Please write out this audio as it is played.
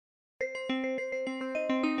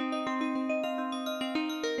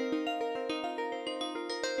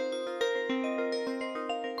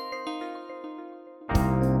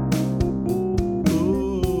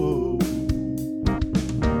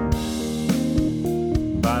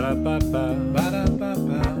Ba-da-ba-ba,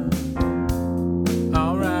 ba-da-ba-ba.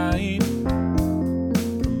 All right.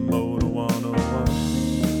 Promoter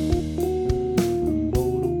 101.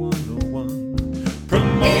 Promoter 101.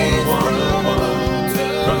 Promoter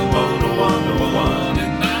 101. Promoter 101.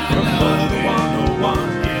 Promoter 101.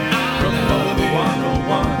 Promoter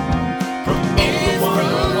 101. Promoter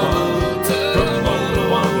 101. Promoter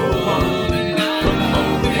 101. Promoter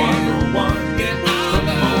 101. Promoter 101.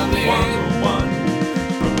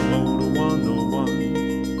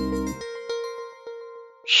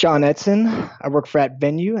 Sean Edson. I work for At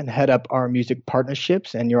Venue and head up our music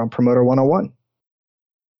partnerships, and you're on Promoter 101.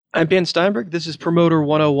 I'm Ben Steinberg. This is Promoter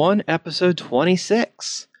 101, episode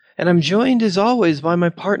 26. And I'm joined, as always, by my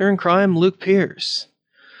partner in crime, Luke Pierce.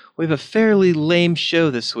 We have a fairly lame show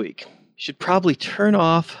this week. You should probably turn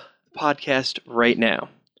off the podcast right now.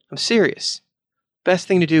 I'm serious. Best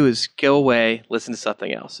thing to do is go away, listen to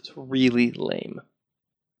something else. It's really lame.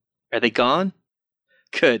 Are they gone?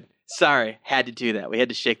 Good. Sorry, had to do that. We had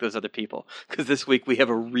to shake those other people, because this week we have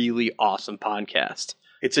a really awesome podcast.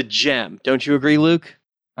 It's a gem. Don't you agree, Luke?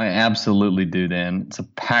 I absolutely do, Dan. It's a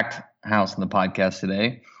packed house in the podcast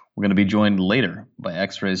today. We're going to be joined later by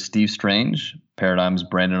X-Ray's Steve Strange, Paradigm's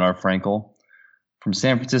Brandon R. Frankel, from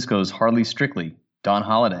San Francisco's Harley Strictly, Don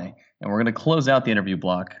Holiday, and we're going to close out the interview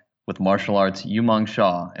block with martial arts Yumong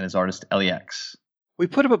Shaw and his artist LEX. We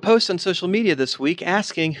put up a post on social media this week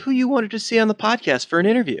asking who you wanted to see on the podcast for an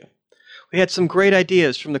interview. We had some great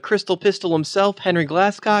ideas, from the Crystal Pistol himself, Henry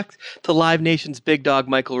Glasscock, to Live Nation's big dog,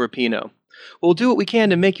 Michael Rapino. We'll do what we can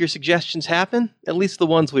to make your suggestions happen, at least the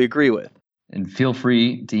ones we agree with. And feel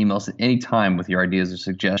free to email us at any time with your ideas or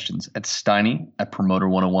suggestions at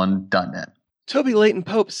steiny@promoter101.net. Toby Layton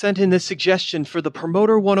Pope sent in this suggestion for the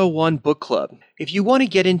Promoter 101 book club. If you want to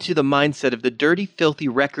get into the mindset of the dirty, filthy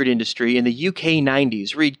record industry in the UK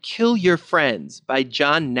 90s, read Kill Your Friends by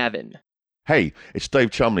John Nevin. Hey, it's Dave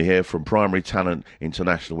Chumley here from Primary Talent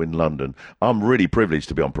International in London. I'm really privileged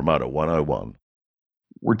to be on Promoter 101.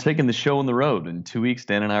 We're taking the show on the road. In 2 weeks,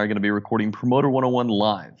 Dan and I are going to be recording Promoter 101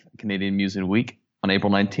 Live, Canadian Music Week, on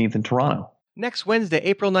April 19th in Toronto. Next Wednesday,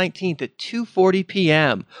 April 19th at 2:40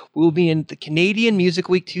 p.m., we will be in the Canadian Music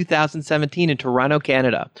Week 2017 in Toronto,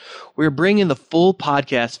 Canada. We're bringing the full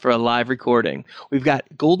podcast for a live recording. We've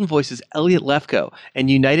got Golden Voice's Elliot Lefko and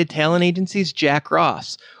United Talent Agency's Jack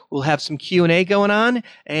Ross. We'll have some Q&A going on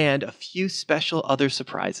and a few special other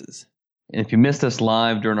surprises. And if you missed us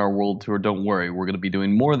live during our world tour, don't worry. We're going to be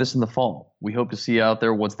doing more of this in the fall. We hope to see you out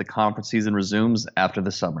there once the conference season resumes after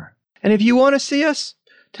the summer. And if you want to see us,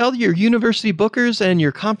 tell your university bookers and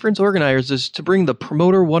your conference organizers to bring the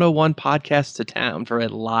Promoter 101 podcast to town for a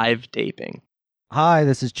live taping. Hi,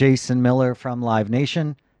 this is Jason Miller from Live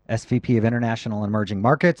Nation, SVP of International and Emerging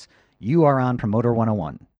Markets. You are on Promoter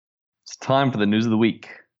 101. It's time for the news of the week.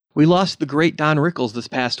 We lost the great Don Rickles this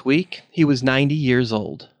past week. He was 90 years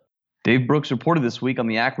old. Dave Brooks reported this week on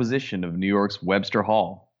the acquisition of New York's Webster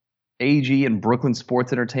Hall. AEG and Brooklyn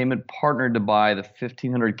Sports Entertainment partnered to buy the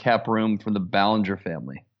 1,500 cap room from the Ballinger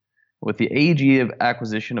family. With the AEG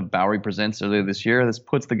acquisition of Bowery Presents earlier this year, this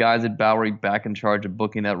puts the guys at Bowery back in charge of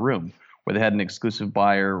booking that room, where they had an exclusive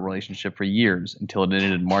buyer relationship for years until it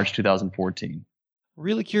ended in March 2014.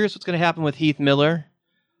 Really curious what's going to happen with Heath Miller.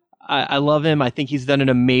 I love him. I think he's done an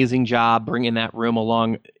amazing job bringing that room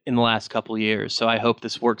along in the last couple of years. So I hope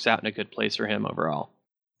this works out in a good place for him overall.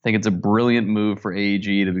 I think it's a brilliant move for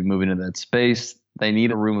AEG to be moving into that space. They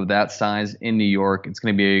need a room of that size in New York. It's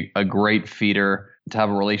going to be a great feeder to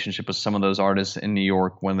have a relationship with some of those artists in New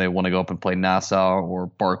York when they want to go up and play Nassau or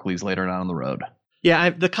Barclays later down the road.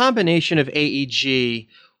 Yeah, the combination of AEG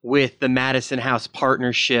with the Madison House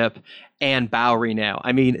partnership and Bowery now.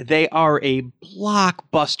 I mean, they are a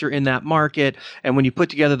blockbuster in that market. And when you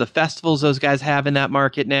put together the festivals those guys have in that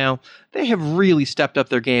market now, they have really stepped up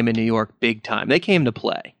their game in New York big time. They came to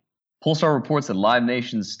play. Polestar reports that Live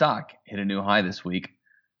Nation's stock hit a new high this week,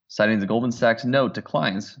 citing the Goldman Sachs note to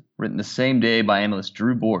clients written the same day by analyst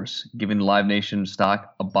Drew Borse, giving Live Nation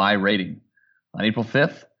stock a buy rating. On April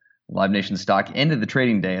 5th, Live Nation stock ended the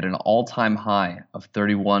trading day at an all-time high of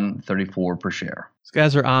 $31.34 per share. These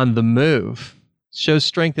guys are on the move. Shows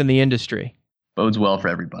strength in the industry. Bodes well for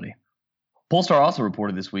everybody. Polestar also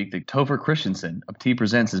reported this week that Topher Christensen of T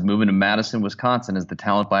Presents is moving to Madison, Wisconsin as the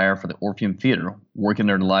talent buyer for the Orpheum Theater, working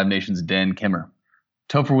under Live Nation's Dan Kimmer.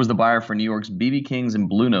 Topher was the buyer for New York's B.B. King's and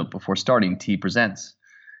Blue Note before starting T Presents.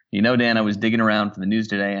 You know, Dan, I was digging around for the news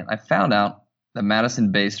today, and I found out that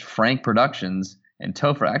Madison-based Frank Productions and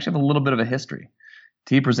Topher actually have a little bit of a history.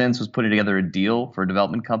 T Presents was putting together a deal for a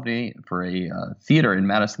development company for a theater in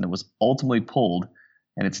Madison that was ultimately pulled,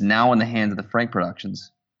 and it's now in the hands of the Frank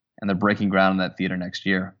Productions. and they're breaking ground in that theater next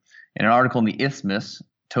year. In an article in the Isthmus,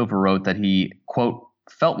 Topher wrote that he, quote,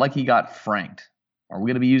 felt like he got franked. Are we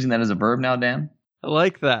going to be using that as a verb now, Dan? I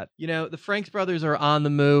like that. You know, the Franks brothers are on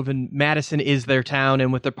the move, and Madison is their town,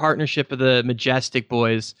 and with the partnership of the Majestic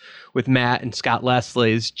Boys with Matt and Scott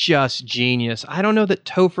Leslie is just genius. I don't know that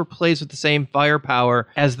Topher plays with the same firepower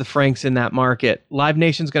as the Franks in that market. Live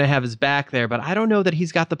Nation's going to have his back there, but I don't know that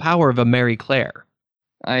he's got the power of a Mary Claire.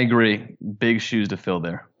 I agree. Big shoes to fill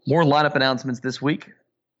there. More lineup announcements this week.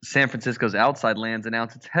 San Francisco's Outside Lands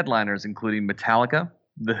announced its headliners, including Metallica,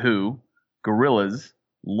 The Who, Gorillaz,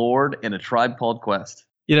 Lord, and A Tribe Called Quest.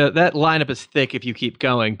 You know, that lineup is thick if you keep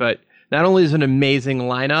going, but not only is it an amazing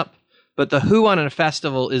lineup, but The Who on a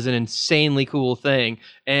festival is an insanely cool thing.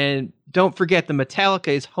 And don't forget, the Metallica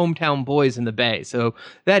is hometown boys in the Bay, so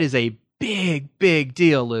that is a big, big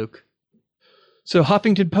deal, Luke. So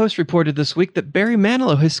Huffington Post reported this week that Barry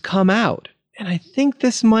Manilow has come out, and I think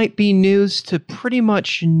this might be news to pretty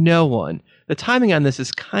much no one. The timing on this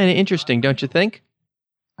is kind of interesting, don't you think?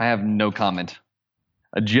 I have no comment.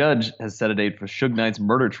 A judge has set a date for Suge Knight's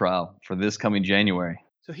murder trial for this coming January.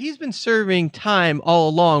 So he's been serving time all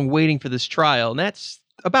along waiting for this trial, and that's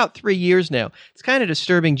about 3 years now. It's kind of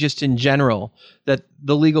disturbing just in general that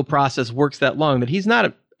the legal process works that long, that he's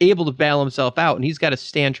not able to bail himself out, and he's got to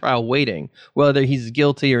stand trial waiting, whether he's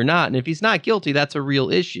guilty or not. And if he's not guilty, that's a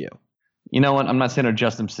real issue. You know what? I'm not saying our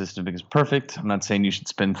justice system is perfect. I'm not saying you should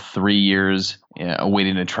spend 3 years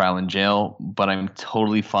awaiting a trial in jail, but I'm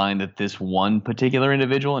totally fine that this one particular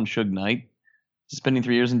individual and Suge Knight is spending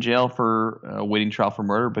 3 years in jail for awaiting trial for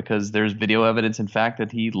murder, because there's video evidence, in fact,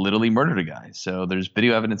 that he literally murdered a guy. So there's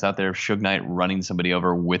video evidence out there of Suge Knight running somebody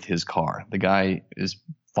over with his car. The guy is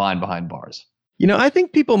fine behind bars. You know, I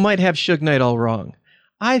think people might have Suge Knight all wrong.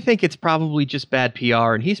 I think it's probably just bad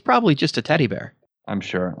PR, and he's probably just a teddy bear. I'm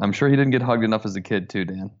sure he didn't get hugged enough as a kid too,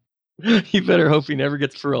 Dan. You better hope he never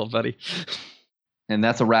gets paroled, buddy. And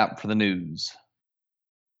that's a wrap for the news.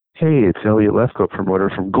 Hey, it's Elliot Lefkoe, promoter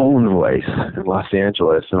from Golden Voice in Los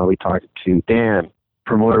Angeles, and I'll be talking to Dan,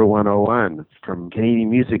 Promoter 101 from Canadian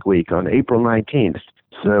Music Week on April 19th.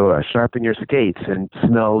 So sharpen your skates and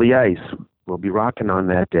smell the ice. We'll be rocking on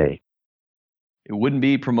that day. It wouldn't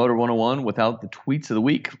be Promoter 101 without the tweets of the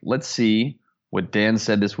week. Let's see what Dan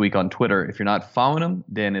said this week on Twitter. If you're not following him,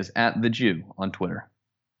 Dan is at the Jew on Twitter.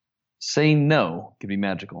 Saying no can be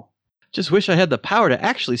magical. Just wish I had the power to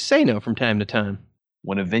actually say no from time to time.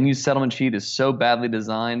 When a venue settlement sheet is so badly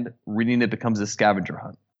designed, reading it becomes a scavenger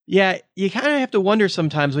hunt. Yeah, you kind of have to wonder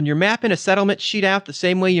sometimes when you're mapping a settlement sheet out the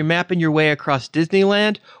same way you're mapping your way across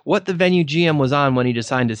Disneyland, what the venue GM was on when he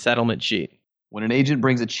designed his settlement sheet. When an agent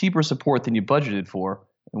brings a cheaper support than you budgeted for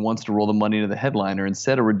and wants to roll the money into the headliner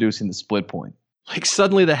instead of reducing the split point. Like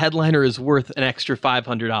suddenly the headliner is worth an extra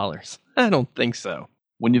 $500. I don't think so.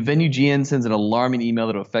 When your venue GM sends an alarming email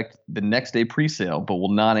that will affect the next day pre-sale but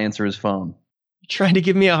will not answer his phone. You're trying to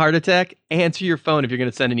give me a heart attack? Answer your phone if you're going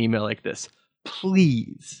to send an email like this.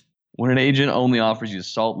 Please. When an agent only offers you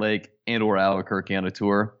Salt Lake and or Albuquerque on a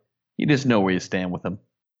tour, you just know where you stand with them.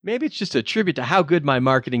 Maybe it's just a tribute to how good my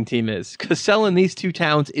marketing team is, because selling these two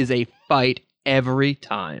towns is a fight every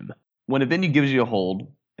time. When a venue gives you a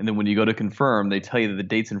hold, and then when you go to confirm, they tell you that the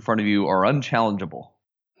dates in front of you are unchallengeable.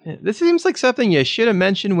 This seems like something you should have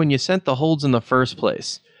mentioned when you sent the holds in the first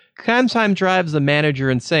place. Time drives the manager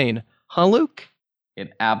insane. Huh, Luke?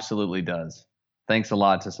 It absolutely does. Thanks a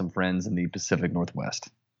lot to some friends in the Pacific Northwest.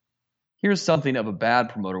 Here's something of a bad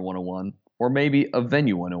Promoter 101, or maybe a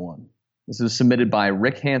Venue 101. This is submitted by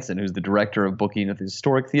Rick Hansen, who's the director of booking at the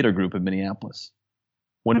Historic Theater Group in Minneapolis.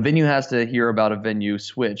 When a venue has to hear about a venue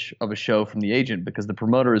switch of a show from the agent because the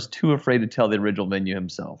promoter is too afraid to tell the original venue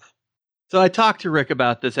himself. So I talked to Rick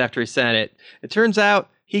about this after he sent it. It turns out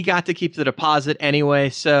he got to keep the deposit anyway,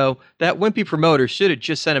 so that wimpy promoter should have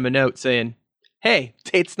just sent him a note saying, "Hey,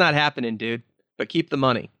 date's not happening, dude, but keep the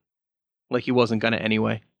money." Like he wasn't gonna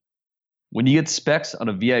anyway. When you get specs on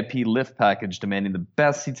a VIP lift package demanding the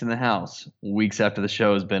best seats in the house weeks after the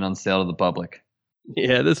show has been on sale to the public.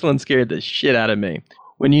 Yeah, this one scared the shit out of me.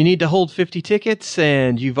 When you need to hold 50 tickets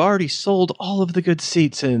and you've already sold all of the good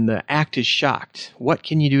seats and the act is shocked, what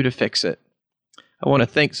can you do to fix it? I want to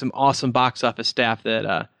thank some awesome box office staff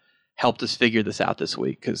that helped us figure this out this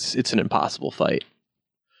week, because it's an impossible fight.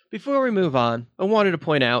 Before we move on, I wanted to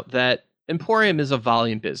point out that Emporium is a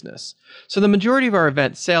volume business, so the majority of our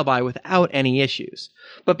events sail by without any issues.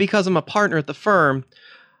 But because I'm a partner at the firm,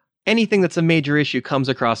 anything that's a major issue comes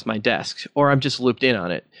across my desk, or I'm just looped in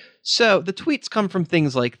on it. So the tweets come from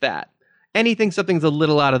things like that. Something's a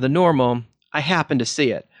little out of the normal, I happen to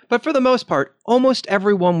see it. But for the most part, almost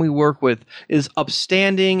everyone we work with is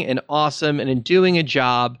upstanding and awesome and doing a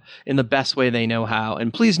job in the best way they know how.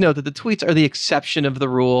 And please note that the tweets are the exception of the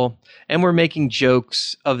rule, and we're making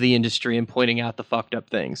jokes of the industry and pointing out the fucked up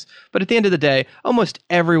things. But at the end of the day, almost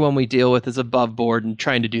everyone we deal with is above board and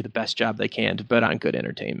trying to do the best job they can to put on good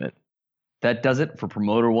entertainment. That does it for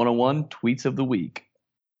Promoter 101 Tweets of the Week.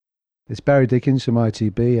 It's Barry Dickens from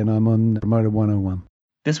ITB, and I'm on Promoter 101.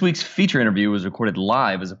 This week's feature interview was recorded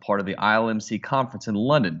live as a part of the ILMC conference in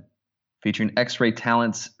London, featuring X-Ray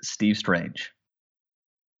Talent's Steve Strange.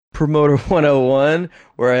 Promoter 101,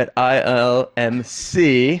 we're at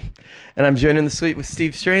ILMC, and I'm joined in the suite with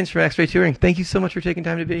Steve Strange from X-Ray Touring. Thank you so much for taking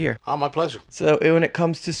time to be here. Oh, my pleasure. So when it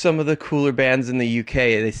comes to some of the cooler bands in the UK,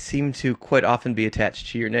 they seem to quite often be attached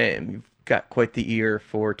to your name. You've got quite the ear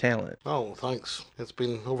for talent. Oh, thanks. It's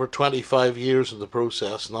been over 25 years in the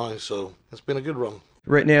process now, so it's been a good run.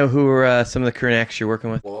 Right now, who are some of the current acts you're working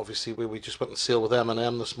with? Well, obviously, we just went and sailed with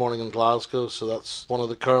Eminem this morning in Glasgow, so that's one of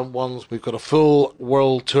the current ones. We've got a full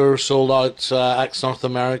world tour sold out, Acts North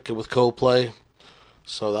America with Coldplay.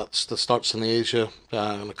 So that starts in Asia in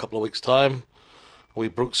a couple of weeks' time. We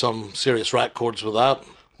broke some serious records with that.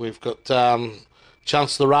 We've got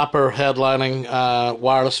Chance the Rapper headlining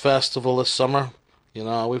Wireless Festival this summer. You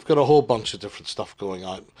know, we've got a whole bunch of different stuff going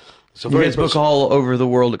on. You guys book all over the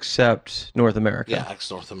world except North America. Yeah, Acts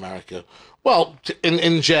North America. Well,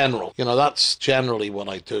 in general, you know, that's generally what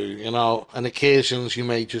I do. You know, on occasions you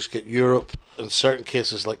may just get Europe. In certain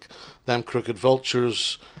cases, like them Crooked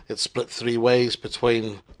Vultures, it's split three ways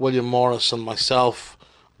between William Morris and myself,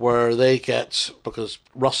 where they get, because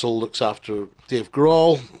Russell looks after Dave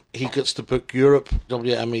Grohl, he gets to book Europe,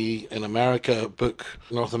 WME in America, book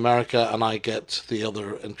North America, and I get the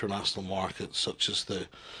other international markets, such as the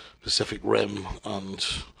Pacific Rim and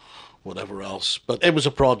whatever else. But it was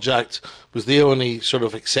a project, was the only sort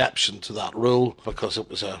of exception to that rule, because it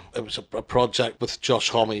was a project with Josh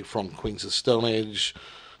Homme from Queens of the Stone Age,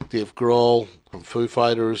 Dave Grohl from Foo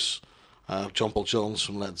Fighters, John Paul Jones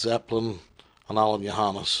from Led Zeppelin, and Alan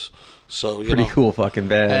Johannes. So pretty cool fucking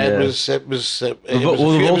band. It yeah. was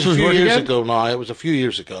a few years ago now. It was a few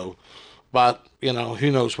years ago, but you know,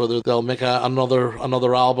 who knows whether they'll make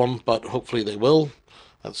another album? But hopefully they will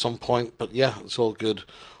at some point. But yeah, it's all good.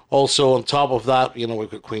 Also, on top of that, you know,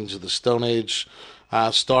 we've got Queens of the Stone Age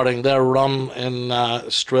starting their run in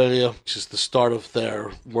Australia, which is the start of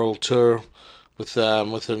their world tour with their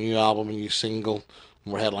new album, a new single.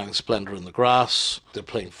 And we're headlining Splendor in the Grass. They're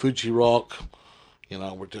playing Fuji Rock. You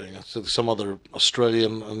know, we're doing some other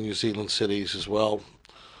Australian and New Zealand cities as well.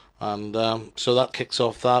 And so that kicks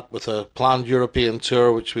off that with a planned European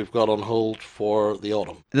tour, which we've got on hold for the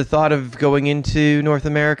autumn. The thought of going into North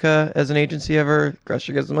America as an agency ever crossed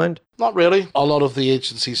your guys' mind? Not really. A lot of the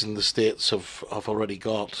agencies in the States have already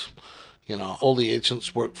got, you know, all the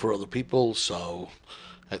agents work for other people, so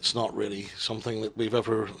it's not really something that we've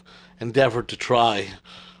ever endeavored to try.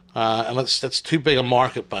 And it's too big a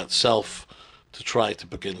market by itself to try to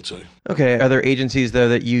book into. Okay. Are there agencies, though,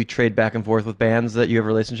 that you trade back and forth with bands that you have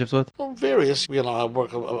relationships with? Well, various. You know, I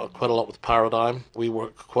work quite a lot with Paradigm. We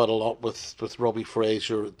work quite a lot with Robbie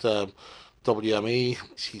Fraser at WME.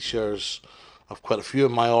 He shares of quite a few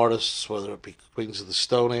of my artists, whether it be Queens of the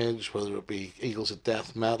Stone Age, whether it be Eagles of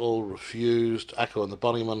Death Metal, Refused, Echo and the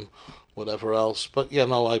Bunnymen, whatever else. But yeah,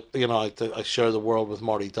 no, I share the world with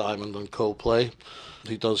Marty Diamond and Coldplay.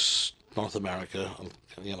 He does North America and,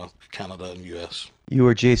 you know, Canada and US. You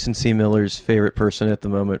are Jason C. Miller's favorite person at the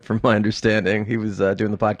moment, from my understanding. He was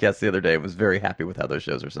doing the podcast the other day and was very happy with how those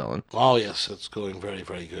shows are selling. Oh, yes, it's going very,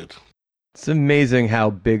 very good. It's amazing how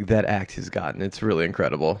big that act has gotten. It's really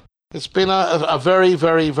incredible. It's been a very,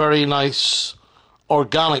 very, very nice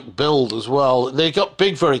organic build as well. They got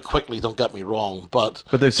big very quickly, don't get me wrong, but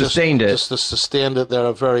they've sustained it. Just sustained it. They're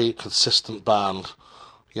a very consistent band,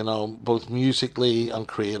 you know, both musically and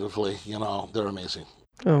creatively. You know, they're amazing.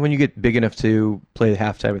 Oh, when you get big enough to play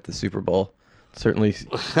halftime at the Super Bowl, it certainly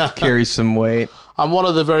carries some weight. I'm one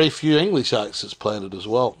of the very few English acts that's playing it as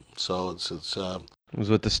well. So it's It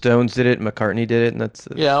was what the Stones did it, McCartney did it, and that's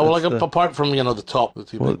apart from, you know, the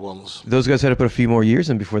two big ones. Those guys had to put a few more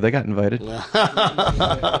years in before they got invited.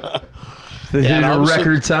 They did a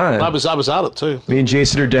record time. I was at it too. Me and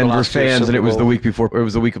Jason are Denver fans, and it was the week before. It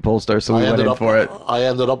was the week of Polestar, so we went in for it. I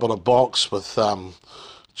ended up on a box with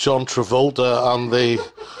John Travolta and the.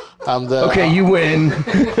 Okay, you win.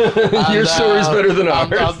 Your story's better than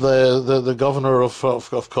ours. And the governor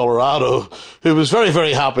of Colorado, who was very,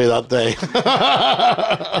 very happy that day.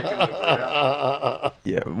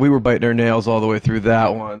 Yeah, we were biting our nails all the way through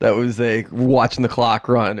that one. That was watching the clock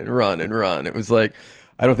run and run and run. It was like,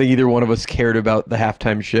 I don't think either one of us cared about the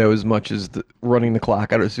halftime show as much as running the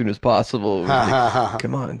clock out as soon as possible. It was like,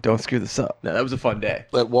 come on, don't screw this up. No, that was a fun day.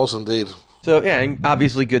 It was indeed. So, yeah, and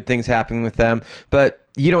obviously good things happening with them. But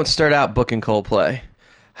you don't start out booking Coldplay.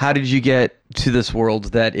 How did you get to this world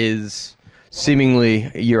that is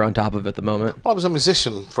seemingly you're on top of at the moment? Well, I was a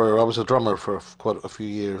musician. I was a drummer for quite a few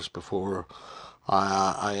years before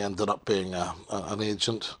I ended up being an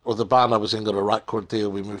agent. With the band I was in got a record deal.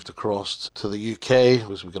 We moved across to the UK.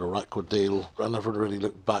 We got a record deal. I never really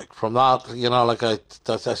looked back from that. You know, like I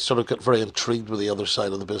sort of got very intrigued with the other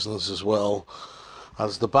side of the business as well.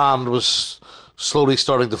 As the band was slowly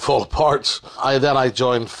starting to fall apart, I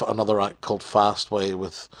joined another act called Fastway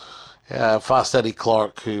with Fast Eddie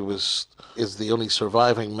Clarke, who is the only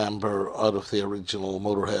surviving member out of the original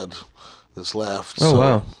Motorhead that's left. Oh,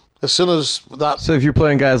 wow. As soon as that... So if you're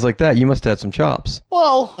playing guys like that, you must have had some chops.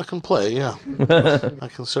 Well, I can play, yeah. I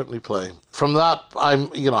can certainly play. From that, I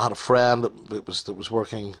had a friend that was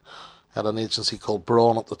working at an agency called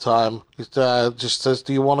Braun at the time. He just says,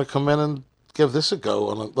 do you want to come in and give this a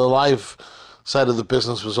go? And the live side of the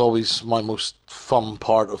business was always my most fun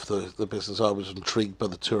part of the business. I was intrigued by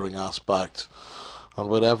the touring aspect and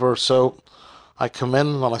whatever. So I come in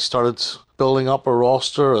and I started building up a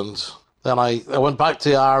roster, and then I went back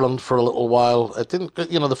to Ireland for a little while. It didn't,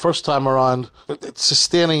 the first time around,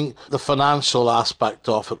 sustaining the financial aspect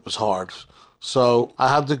of it was hard. So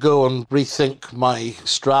I had to go and rethink my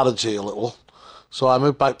strategy a little. So I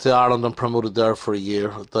moved back to Ireland and promoted there for a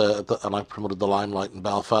year, and I promoted the Limelight in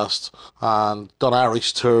Belfast, and done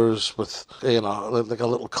Irish tours with, like a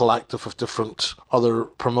little collective of different other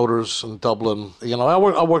promoters in Dublin. I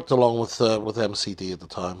worked along with MCD at the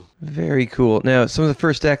time. Very cool. Now, some of the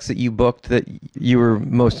first acts that you booked that you were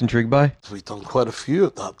most intrigued by? We'd done quite a few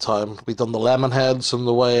at that time. We'd done the Lemonheads on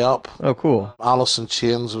the way up. Oh, cool. Alice in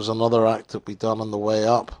Chains was another act that we'd done on the way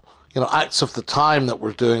up. Acts of the time that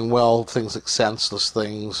were doing well, things like Senseless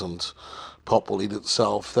Things and Pop Will Eat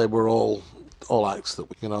Itself, they were all acts that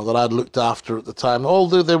that I'd looked after at the time,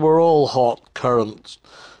 although they were all hot, current.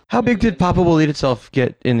 How big did Papa Will Eat Itself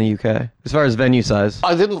get in the UK, as far as venue size?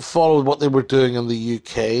 I didn't follow what they were doing in the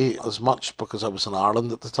UK as much because I was in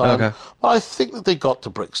Ireland at the time. Okay. But I think that they got to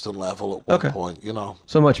Brixton level at one point,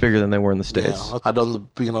 So much bigger than they were in the States. Yeah, I'd done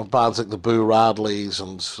the bands like the Boo Radleys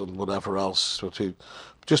and whatever else,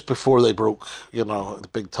 just before they broke, the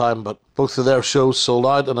big time. But both of their shows sold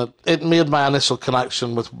out, and it made my initial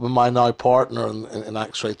connection with my now partner in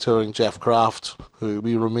X-Ray Touring, Jeff Craft, who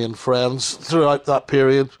we remained friends throughout that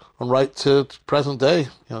period and right to present day.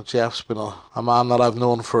 Jeff's been a man that I've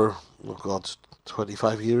known for,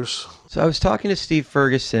 25 years. So I was talking to Steve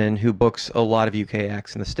Ferguson, who books a lot of UK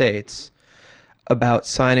acts in the States, about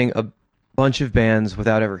signing a bunch of bands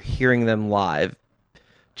without ever hearing them live,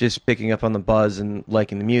 just picking up on the buzz and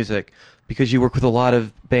liking the music. Because you work with a lot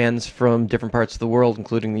of bands from different parts of the world,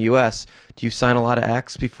 including the US, do you sign a lot of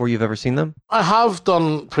acts before you've ever seen them? I have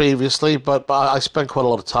done previously, but I spent quite a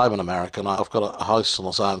lot of time in America, and I've got a house in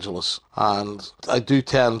Los Angeles, and I do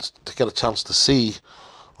tend to get a chance to see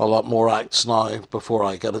a lot more acts now before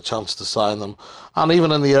I get a chance to sign them. And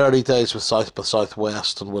even in the early days with South by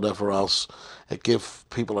Southwest and whatever else, it gave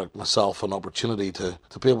people like myself an opportunity to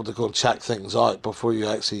be able to go and check things out before you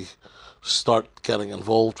actually start getting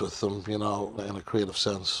involved with them, in a creative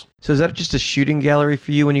sense. So is that just a shooting gallery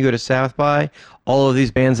for you when you go to South by? All of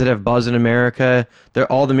these bands that have buzz in America,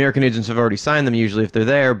 all the American agents have already signed them usually if they're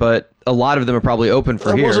there, but a lot of them are probably open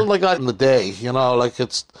for here. It wasn't like that in the day,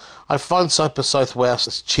 I found South by Southwest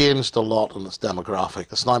has changed a lot in its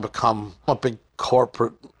demographic. It's now become a big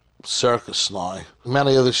corporate circus now.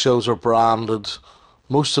 Many of the shows are branded.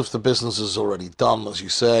 Most of the business is already done, as you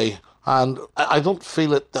say. And I don't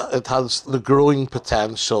feel it has the growing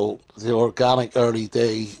potential, the organic early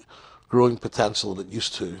day growing potential that it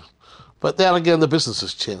used to. But then again, the business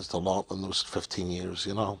has changed a lot in those 15 years,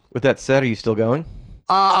 With that said, are you still going?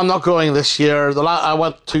 I'm not going this year. I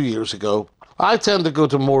went 2 years ago. I tend to go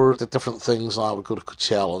to more different things now. I would go to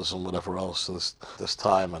Coachellas and whatever else this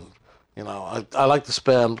time. And, I like to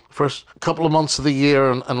spend first couple of months of the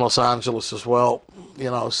year in Los Angeles as well.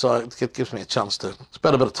 So it gives me a chance to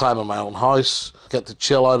spend a bit of time in my own house, get to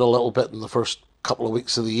chill out a little bit in the first couple of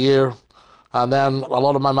weeks of the year. And then a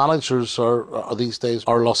lot of my managers are these days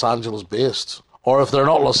Los Angeles based. Or if they're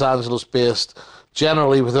not Los Angeles based,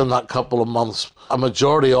 generally within that couple of months, a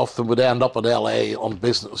majority of them would end up in LA on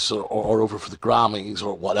business or over for the Grammys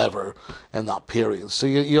or whatever in that period. So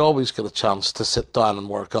you always get a chance to sit down and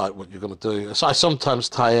work out what you're going to do. So I sometimes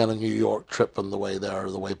tie in a New York trip on the way there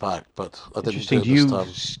or the way back, but I didn't do it Do you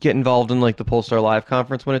this time. get involved in like the Polestar Live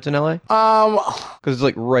conference when it's in LA? Because it's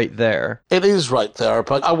like right there. It is right there,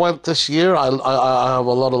 but I went this year. I have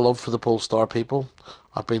a lot of love for the Polestar people.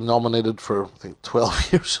 I've been nominated for, I think,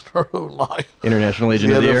 12 years in a row now. International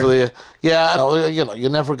Agent of the Year. Yeah, you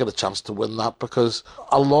never get a chance to win that because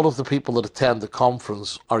a lot of the people that attend the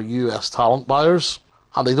conference are US talent buyers,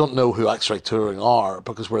 and they don't know who X-Ray Touring are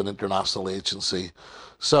because we're an international agency.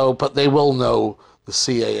 So, but they will know the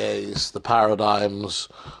CAAs, the Paradigms,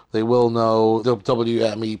 they will know the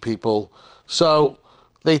WME people. So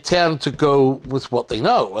they tend to go with what they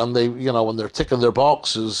know, and they, when they're ticking their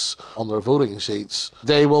boxes on their voting sheets,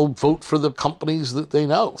 they will vote for the companies that they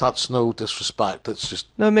know. That's no disrespect. It's just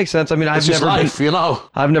No, it makes sense. I mean, I've never life,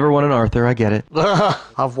 I've never won an Arthur. I get it.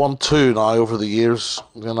 I've won 2 now over the years.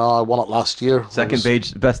 I won it last year.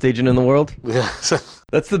 Best agent in the world. Yeah.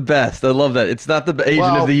 That's the best. I love that. It's not the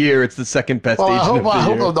agent of the year. It's the second best agent of the year. I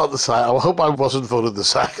hope I'm not the second. I hope I wasn't voted the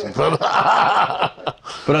second.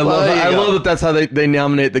 But I love that that's how they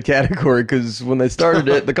nominate the category, because when they started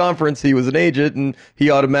it, the conference, he was an agent, and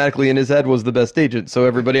he automatically in his head was the best agent. So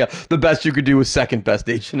everybody else, the best you could do was second best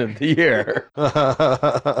agent of the year.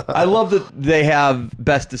 I love that they have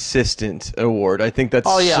best assistant award. I think that's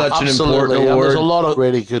such an important award. And there's a lot of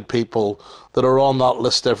really good people that are on that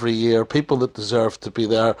list every year, people that deserve to be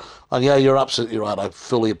there. And yeah, you're absolutely right. I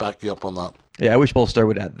fully back you up on that. Yeah, I wish Polestar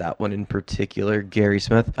would add that one in particular, Gary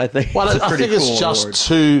Smith. I think I think cool it's just award.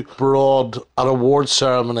 too broad an award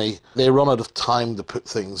ceremony. They run out of time to put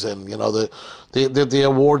things in. The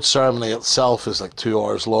award ceremony itself is like 2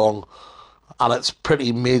 hours long, and it's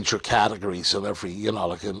pretty major categories in every,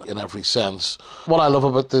 in every sense. What I love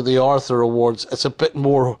about the Arthur Awards, it's a bit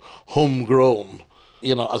more homegrown,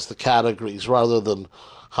 as the categories, rather than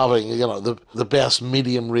having, the best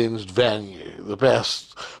medium-ranged venue, the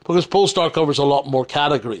best, because Polestar covers a lot more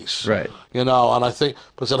categories, right? And I think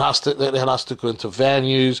because it has to go into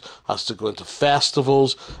venues, has to go into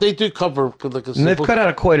festivals. They do cover, And they've cut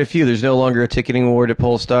out quite a few. There's no longer a ticketing award at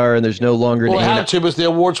Polestar, and there's no longer an they had to, because the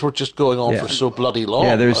awards were just going on for so bloody long.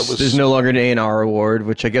 Yeah, there's no longer an A&R award,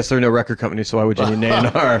 which I guess they're no record company, so why would you need an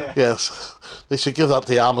A&R? Yes, they should give that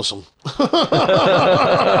to Amazon.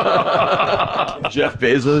 Jeff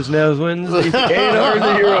Bezos now wins the A&R of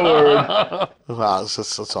the Year award.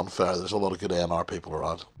 It's unfair. There's a lot of good A&R people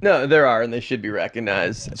around. No, there are, and they should be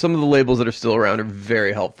recognized. Some of the labels that are still around are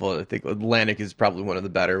very helpful. I think Atlantic is probably one of the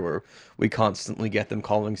better, where we constantly get them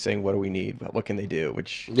calling saying, what do we need? What can they do?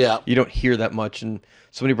 Which you don't hear that much. And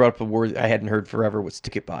somebody brought up a word I hadn't heard forever was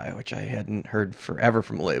Ticket Buy, which I hadn't heard forever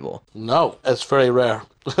from a label. No, it's very rare.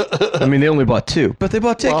 I mean, they only bought 2, but they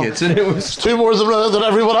bought tickets, and it was 2 more than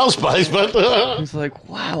everyone else buys. But it's like,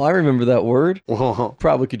 wow, I remember that word.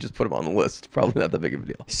 Probably could just put them on the list. Probably not that big of a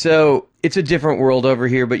deal. So it's a different world over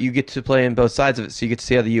here, but you get to play in both sides of it. So you get to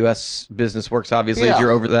see how the U.S. business works, obviously, if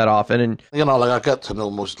you're over that often. And I get to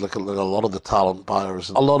know most like a lot of the talent buyers,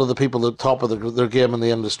 and a lot of the people at the top of their game in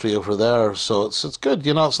the industry over there. So it's good.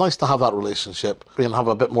 It's nice to have that relationship and have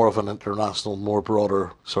a bit more of an international, more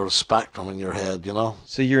broader sort of spectrum in your head.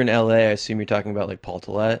 So you're in L.A. I assume you're talking about like Paul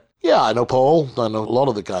Tollett. Yeah, I know Paul. I know a lot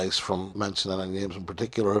of the guys, from mentioning any names in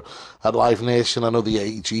particular, at Live Nation. I know the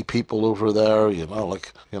AEG people over there.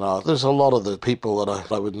 There's a lot of the people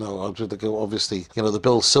that I would know. Obviously, the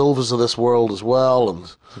Bill Silvers of this world as well,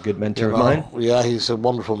 and a good mentor of mine. Yeah, he's a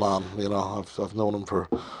wonderful man. I've known him for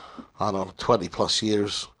 20 plus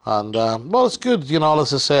years. And, it's good.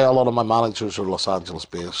 As I say, a lot of my managers are Los Angeles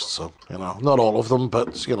based. So, not all of them,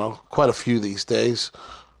 but, quite a few these days.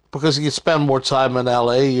 Because you spend more time in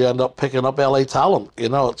LA, you end up picking up LA talent.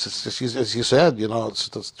 It's just, as you said,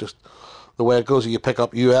 it's just the way it goes. You pick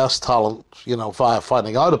up US talent, via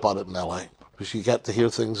finding out about it in LA. Because you get to hear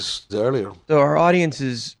things earlier. So our audience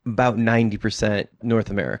is about 90%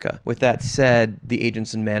 North America. With that said, the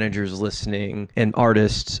agents and managers listening and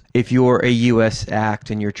artists, if you're a U.S.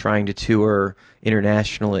 act and you're trying to tour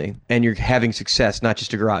internationally and you're having success, not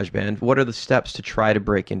just a garage band, what are the steps to try to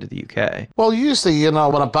break into the UK? Well, usually,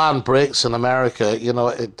 when a band breaks in America,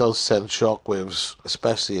 it does send shockwaves,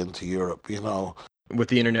 especially into Europe, With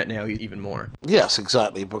the internet now, even more. Yes,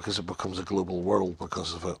 exactly, because it becomes a global world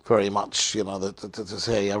because of it. Very much, to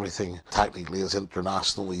say everything technically is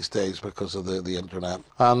international these days because of the internet.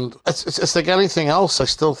 And it's like anything else. I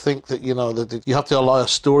still think that, that you have to allow a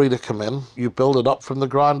story to come in. You build it up from the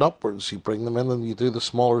ground upwards. You bring them in and you do the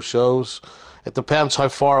smaller shows. It depends how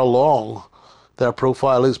far along their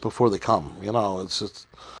profile is before they come. You know, it's just...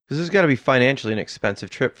 This has got to be financially an expensive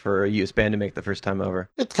trip for a U.S. band to make the first time over.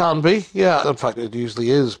 It can be, yeah. In fact, it usually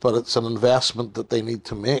is, but it's an investment that they need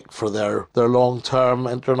to make for their long-term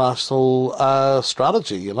international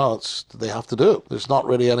strategy. You know, they have to do it. There's not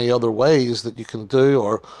really any other ways that you can do,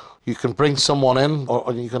 or you can bring someone in,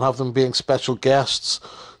 or you can have them being special guests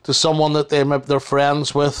to someone that they're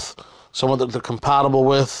friends with, someone that they're compatible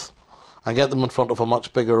with, and get them in front of a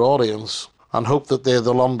much bigger audience. And hope that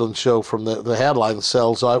the London show from the headline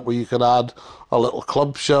sells out, where you can add a little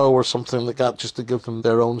club show or something like that, just to give them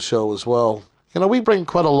their own show as well. You know, we bring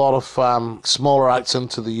quite a lot of smaller acts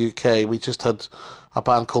into the UK. We just had a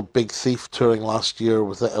band called Big Thief touring last year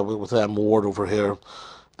with M Ward over here.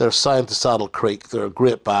 They're signed to Saddle Creek. They're a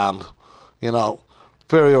great band, you know,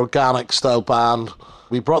 very organic style band.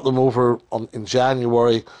 We brought them over in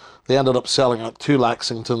January. They ended up selling out 2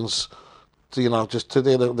 Lexingtons. You know, just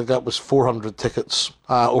today they got was 400 tickets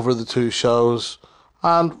over the 2 shows,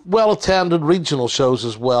 and well-attended regional shows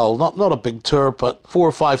as well. Not a big tour, but 4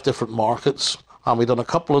 or 5 different markets. And we done a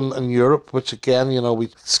couple in Europe, which again, you know, we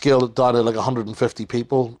scaled it down to like 150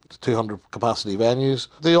 people, 200 capacity venues.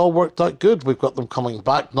 They all worked out good. We've got them coming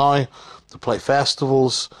back now to play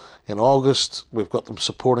festivals in August. We've got them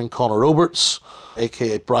supporting Conor Roberts,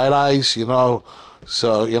 aka Bright Eyes. You know,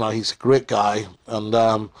 so you know he's a great guy,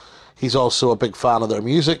 and he's also a big fan of their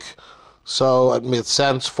music, so it made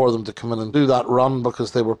sense for them to come in and do that run,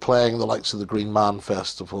 because they were playing the likes of the Green Man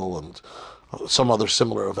Festival and some other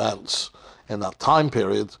similar events in that time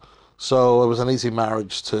period. So it was an easy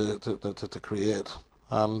marriage to create.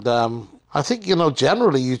 And I think, you know,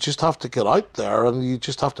 generally you just have to get out there and you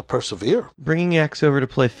just have to persevere. Bringing acts over to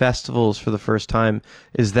play festivals for the first time,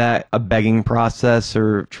 is that a begging process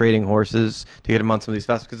or trading horses to get them on some of these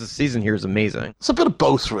festivals? Because the season here is amazing. It's a bit of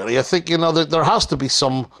both, really. I think, you know, there has to be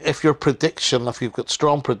some, if you've got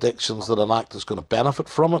strong predictions that an act is going to benefit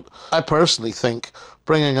from it. I personally think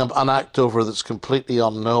bringing an act over that's completely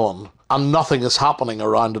unknown and nothing is happening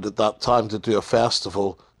around it at that time to do a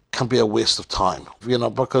festival can be a waste of time, you know,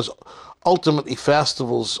 because ultimately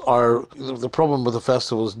festivals are, the problem with the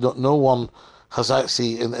festival is no one has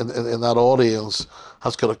actually in that audience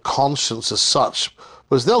has got a conscience as such,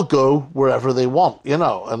 because they'll go wherever they want, you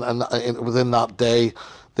know, and within that day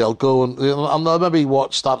they'll go and, you know, and they'll maybe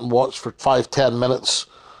start and watch for 5-10 minutes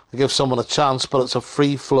to give someone a chance, but it's a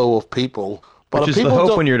free flow of people. But Which is the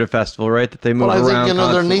hope when you're at a festival, right? That they move around. But I think, you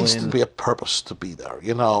know, there constantly needs to be a purpose to be there,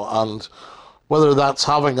 you know, and whether that's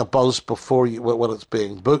having a buzz before you, when it's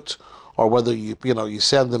being booked, or whether you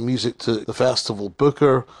send the music to the festival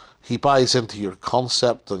booker, he buys into your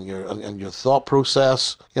concept and your thought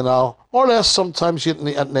process, you know, or less sometimes you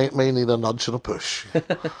may need a nudge and a push,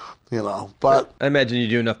 you know. But I imagine you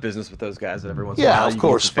do enough business with those guys that every once in a while. Yeah, of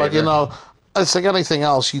course, but you know, it's like anything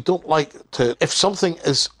else. You don't like to, if something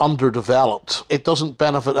is underdeveloped, it doesn't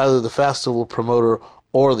benefit either the festival promoter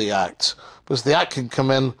or the act, because the act can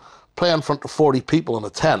come in, play in front of 40 people in a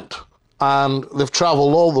tent, and they've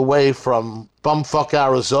travelled all the way from bumfuck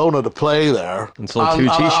Arizona to play there. And sold 2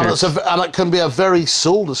 t-shirts. And it can be a very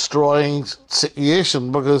soul-destroying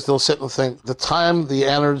situation, because they'll sit and think the time, the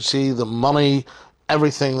energy, the money,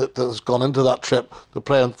 everything that has gone into that trip to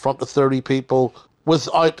play in front of 30 people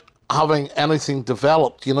without having anything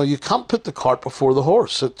developed. You know, you can't put the cart before the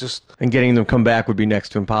horse. It just... And getting them come back would be next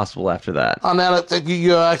to impossible after that. And then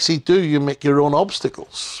you actually you make your own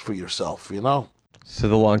obstacles for yourself, you know. So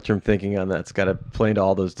the long-term thinking on that's got to play into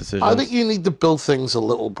all those decisions. I think you need to build things a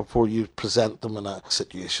little before you present them in a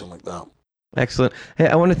situation like that. Excellent. Hey,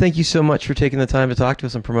 I want to thank you so much for taking the time to talk to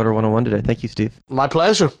us on Promoter 101 today. Thank you, Steve. My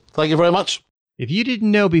pleasure. Thank you very much. If you didn't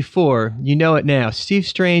know before, you know it now. Steve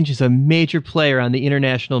Strange is a major player on the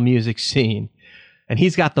international music scene, and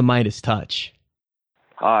he's got the Midas touch.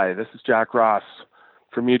 Hi, this is Jack Ross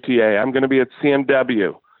from UTA. I'm going to be at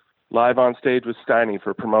CMW, live on stage with Steiny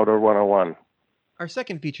for Promoter 101. Our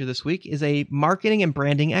second feature this week is a marketing and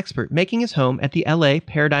branding expert making his home at the LA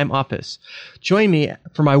Paradigm office. Join me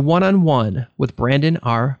for my one-on-one with Brandon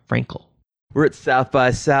R. Frankel. We're at South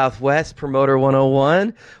by Southwest, Promoter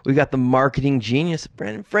 101. We've got the marketing genius,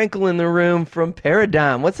 Brandon Frankel, in the room from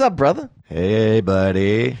Paradigm. What's up, brother? Hey,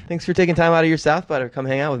 buddy. Thanks for taking time out of your South by to come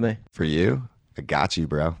hang out with me. For you? I got you,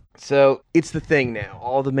 bro. So it's the thing now.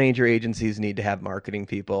 All the major agencies need to have marketing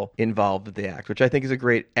people involved with the act, which I think is a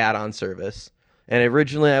great add-on service. And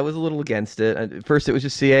originally I was a little against it. At first it was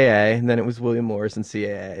just CAA, and then it was William Morris and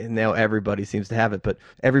CAA, and now everybody seems to have it. But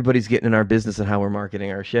everybody's getting in our business and how we're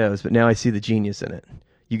marketing our shows. But now I see the genius in it.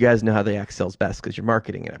 You guys know how the act sells best because you're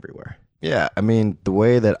marketing it everywhere. Yeah, I mean, the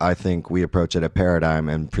way that I think we approach it at Paradigm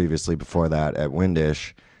and previously before that at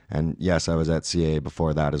Windish And yes, I was at CA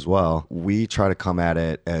before that as well. We try to come at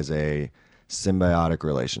it as a symbiotic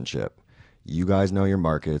relationship. You guys know your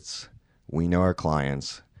markets. We know our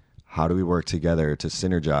clients. How do we work together to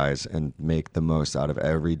synergize and make the most out of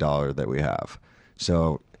every dollar that we have?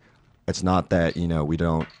 So it's not that, we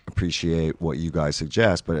don't appreciate what you guys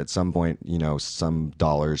suggest, but at some point, some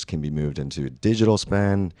dollars can be moved into digital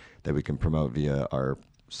spend that we can promote via our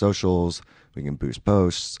socials. We can boost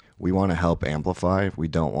posts. We want to help amplify. We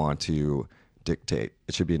don't want to dictate.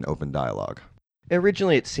 It should be an open dialogue.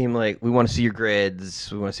 Originally, it seemed like we want to see your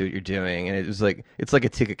grids, we want to see what you're doing, and it was like it's like a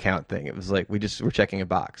ticket count thing. It was like we're checking a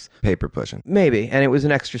box, paper pushing, maybe, and it was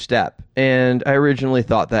an extra step. And I originally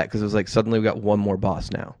thought that because it was like suddenly we got one more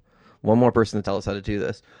boss now, one more person to tell us how to do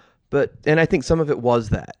this. And I think some of it was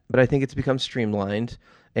that, but I think it's become streamlined,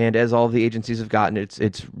 and as all the agencies have gotten,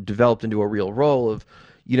 it's developed into a real role of.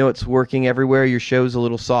 It's working everywhere. Your show's a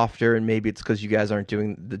little softer, and maybe it's because you guys aren't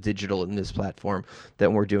doing the digital in this platform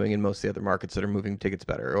that we're doing in most of the other markets that are moving tickets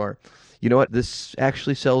better. Or, you know what, this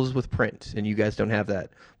actually sells with print, and you guys don't have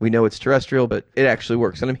that. We know it's terrestrial, but it actually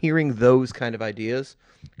works. And I'm hearing those kind of ideas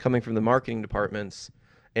coming from the marketing departments,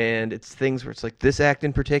 and it's things where it's like, this act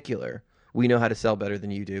in particular, we know how to sell better than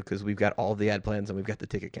you do because we've got all the ad plans and we've got the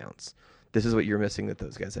ticket counts. This is what you're missing that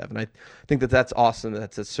those guys have. And I think that's awesome.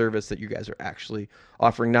 That's a service that you guys are actually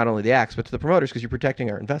offering not only the acts, but to the promoters because you're protecting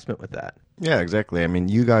our investment with that. Yeah, exactly. I mean,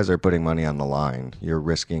 you guys are putting money on the line. You're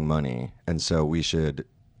risking money. And so we should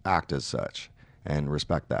act as such and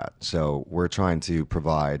respect that. So we're trying to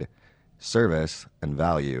provide service and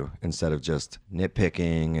value instead of just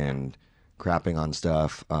nitpicking and crapping on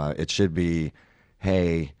stuff. It should be,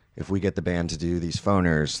 hey, if we get the band to do these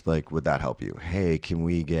phoners, like, would that help you? Hey, can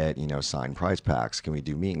we get, signed prize packs? Can we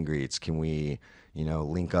do meet and greets? Can we,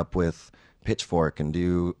 link up with Pitchfork and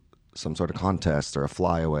do some sort of contest or a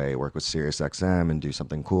flyaway, work with SiriusXM and do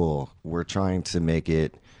something cool? We're trying to make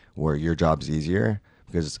it where your job's easier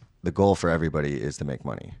because the goal for everybody is to make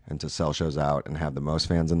money and to sell shows out and have the most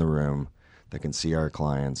fans in the room that can see our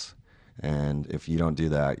clients. And if you don't do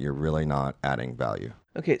that, you're really not adding value.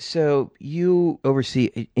 Okay, so you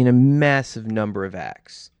oversee in a massive number of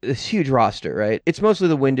acts. This huge roster, right? It's mostly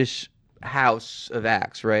the Windish house of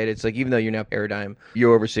acts, right? It's like, even though you're now Paradigm,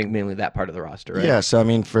 you're overseeing mainly that part of the roster, right? Yeah, so I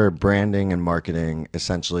mean, for branding and marketing,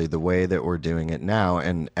 essentially the way that we're doing it now,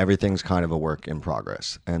 and everything's kind of a work in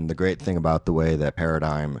progress. And the great thing about the way that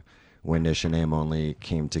Paradigm, Windish, and Name Only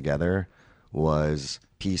came together was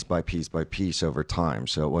piece by piece by piece over time.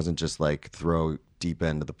 So it wasn't just like throw deep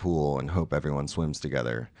end of the pool and hope everyone swims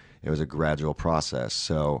together. It was a gradual process.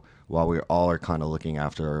 So while we all are kind of looking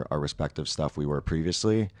after our respective stuff we were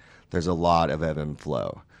previously, there's a lot of ebb and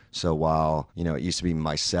flow. So while, it used to be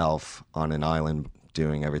myself on an island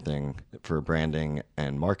doing everything for branding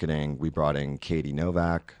and marketing, we brought in Katie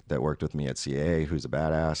Novak that worked with me at CAA, who's a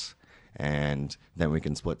badass. And then we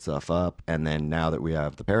can split stuff up. And then now that we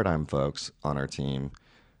have the Paradigm folks on our team,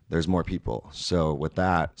 there's more people. So with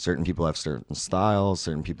that, certain people have certain styles,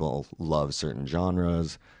 certain people love certain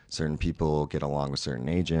genres, certain people get along with certain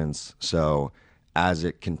agents. So as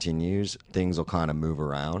it continues, things will kind of move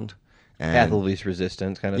around. And path of least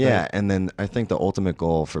resistance kind of thing. Yeah, and then I think the ultimate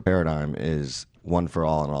goal for Paradigm is one for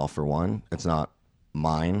all and all for one. It's not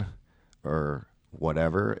mine or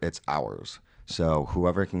whatever, it's ours. So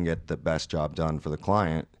whoever can get the best job done for the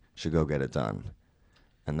client should go get it done.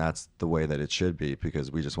 And that's the way that it should be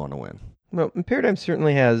because we just want to win. Well, Paradigm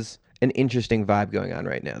certainly has an interesting vibe going on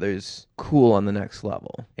right now. There's cool on the next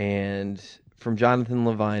level. And from Jonathan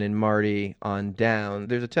Levine and Marty on down,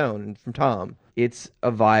 there's a tone. And from Tom, it's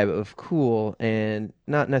a vibe of cool and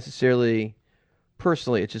not necessarily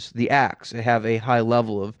personally. It's just the acts have a high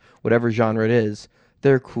level of whatever genre it is.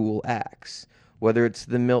 They're cool acts. Whether it's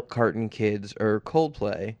the Milk Carton Kids or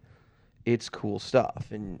Coldplay, it's cool stuff.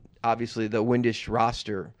 And obviously the Windish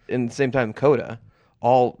roster and at the same time Coda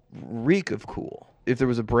all reek of cool. If there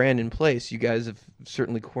was a brand in place, you guys have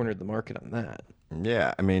certainly cornered the market on that.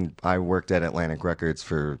 Yeah, I mean, I worked at Atlantic Records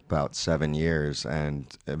for about 7 years and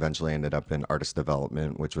eventually ended up in artist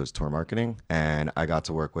development, which was tour marketing. And I got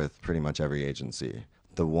to work with pretty much every agency.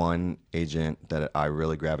 The one agent that I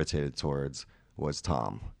really gravitated towards was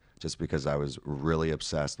Tom, just because I was really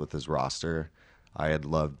obsessed with his roster. I had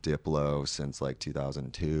loved Diplo since like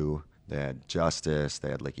 2002. They had Justice,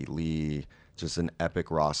 they had Licky Lee, just an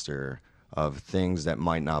epic roster of things that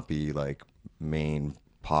might not be like main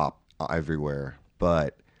pop everywhere.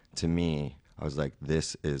 But to me, I was like,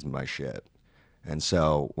 this is my shit. And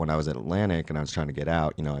so when I was at Atlantic and I was trying to get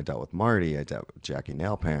out, I dealt with Marty, I dealt with Jackie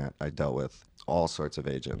Nailpant, I dealt with all sorts of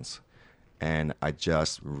agents. And I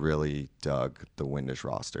just really dug the Windish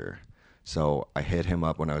roster. So I hit him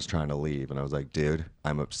up when I was trying to leave, and I was like, dude,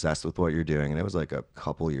 I'm obsessed with what you're doing. And it was like a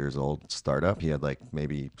couple years old startup. He had like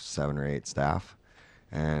maybe 7 or 8 staff.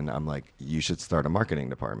 And I'm like, you should start a marketing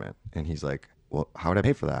department. And he's like, well, how would I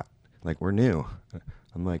pay for that? Like, we're new.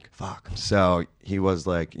 I'm like, fuck. So he was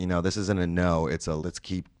like, this isn't a no, it's a let's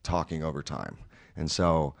keep talking over time. And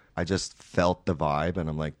so I just felt the vibe, and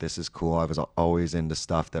I'm like, this is cool. I was always into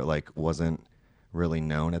stuff that like wasn't really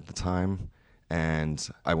known at the time. And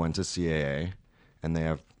I went to CAA, and they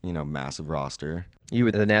have, massive roster. You were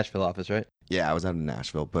at the Nashville office, right? Yeah, I was out in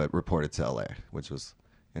Nashville, but reported to LA, which was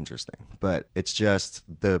interesting. But it's just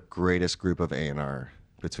the greatest group of A&R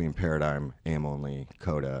between Paradigm, Aim Only,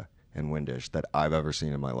 Coda, and Windish that I've ever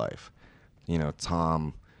seen in my life.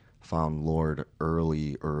 Tom found Lord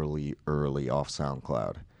early off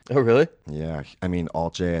SoundCloud. Oh, really? Yeah. I mean,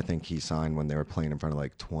 Alt J, I think he signed when they were playing in front of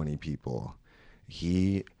like 20 people.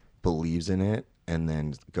 He believes in it and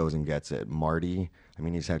then goes and gets it. Marty, I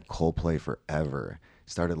mean, he's had Coldplay forever.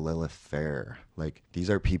 Started Lilith Fair. Like, these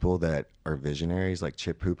are people that are visionaries, like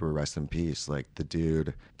Chip Hooper, rest in peace. Like, the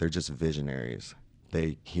dude, they're just visionaries.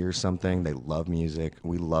 They hear something, they love music.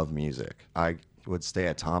 We love music. I would stay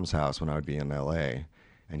at Tom's house when I would be in LA,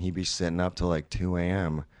 and he'd be sitting up till like 2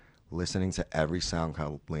 a.m. listening to every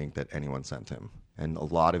SoundCloud link that anyone sent him. And a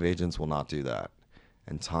lot of agents will not do that.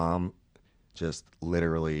 And Tom just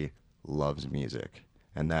literally loves music.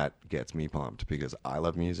 And that gets me pumped because I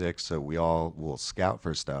love music. So we all will scout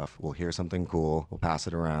for stuff. We'll hear something cool. We'll pass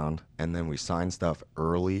it around. And then we sign stuff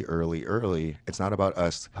early. It's not about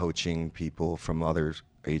us poaching people from other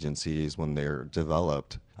agencies when they're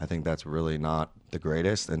developed. I think that's really not the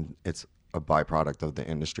greatest. And it's a byproduct of the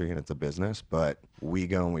industry and it's a business. But we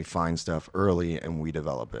go and we find stuff early and we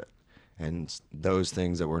develop it. And those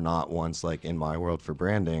things that were not once like in my world for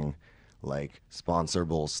branding, like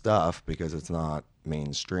sponsorable stuff because it's not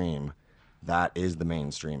mainstream, that is the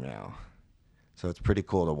mainstream now. So it's pretty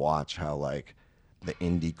cool to watch how like the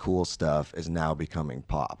indie cool stuff is now becoming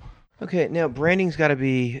pop. Okay, now branding's got to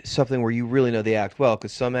be something where you really know the act well,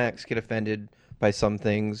 because some acts get offended by some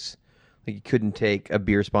things. Like you couldn't take a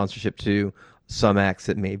beer sponsorship to some acts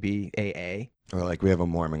that may be AA. Or like we have a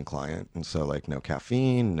Mormon client, and so like no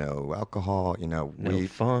caffeine, no alcohol, No we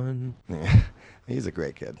fun. Yeah, he's a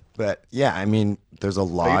great kid. But yeah, I mean, there's a Oh,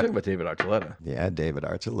 lot. you're talking about David Archuleta. Yeah, David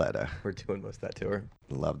Archuleta. We're doing most of that tour.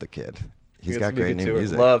 Love the kid. He He's got got some good great new tour.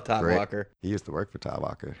 music. Love Todd Great. Walker. He used to work for Todd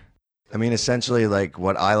Walker. I mean, essentially, like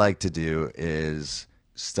what I like to do is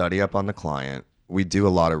study up on the client. We do a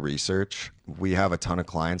lot of research. We have a ton of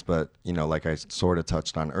clients, but like I sort of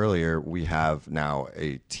touched on earlier, we have now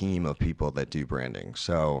a team of people that do branding.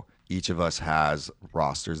 So each of us has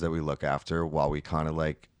rosters that we look after while we kind of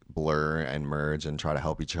like blur and merge and try to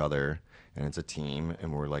help each other. And it's a team,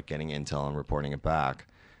 and we're like getting intel and reporting it back.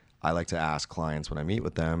 I like to ask clients when I meet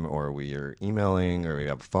with them, or we are emailing, or we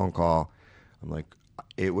have a phone call. I'm like,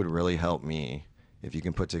 it would really help me if you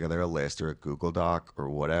can put together a list or a Google Doc or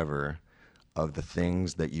whatever of the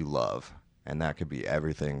things that you love. And that could be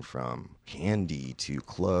everything from candy to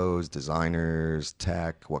clothes, designers,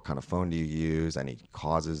 tech, what kind of phone do you use, any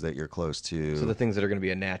causes that you're close to. So the things that are going to be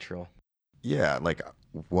a natural. Yeah, like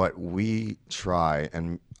what we try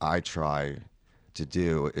and I try to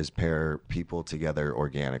do is pair people together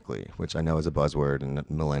organically, which I know is a buzzword and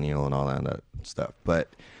millennial and all that stuff.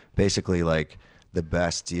 But basically, like the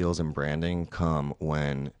best deals in branding come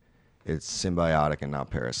when it's symbiotic and not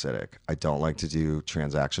parasitic. I don't like to do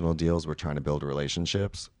transactional deals. We're trying to build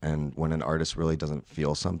relationships. And when an artist really doesn't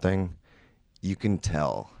feel something, you can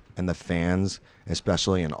tell. And the fans,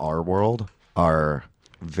 especially in our world, are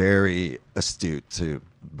very astute to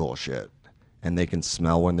bullshit. And they can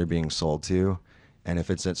smell when they're being sold to. And if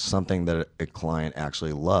it's something that a client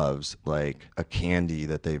actually loves, like a candy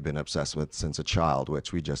that they've been obsessed with since a child,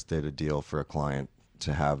 which we just did a deal for a client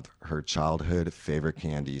to have her childhood favorite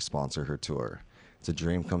candy sponsor her tour. It's a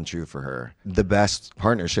dream come true for her. The best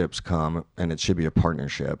partnerships come, and it should be a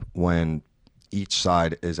partnership, when each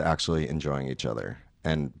side is actually enjoying each other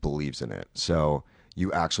and believes in it. So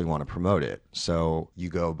you actually want to promote it. So you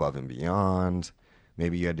go above and beyond.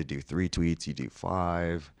 Maybe you had to do 3 tweets, you do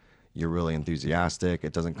 5. You're really enthusiastic.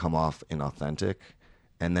 It doesn't come off inauthentic.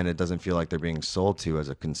 And then it doesn't feel like they're being sold to as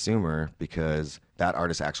a consumer because that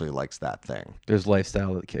artist actually likes that thing. There's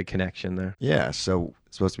lifestyle connection there. Yeah, so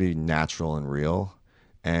it's supposed to be natural and real.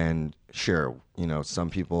 And sure,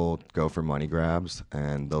 some people go for money grabs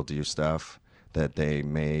and they'll do stuff that they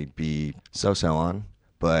may be so-so on.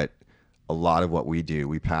 But a lot of what we do,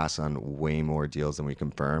 we pass on way more deals than we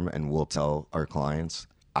confirm. And we'll tell our clients,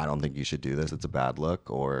 I don't think you should do this. It's a bad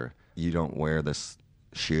look. Or you don't wear this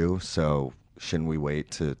shoe, so shouldn't we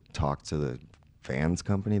wait to talk to the fans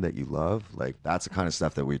company that you love? Like, that's the kind of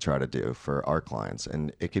stuff that we try to do for our clients.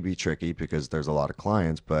 And it could be tricky because there's a lot of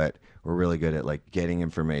clients, but we're really good at like getting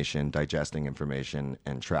information, digesting information,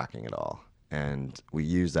 and tracking it all. And we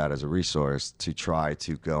use that as a resource to try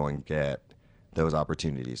to go and get those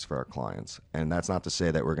opportunities for our clients. And that's not to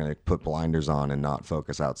say that we're going to put blinders on and not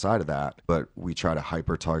focus outside of that, but we try to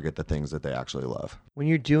hyper target the things that they actually love. When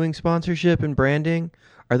you're doing sponsorship and branding,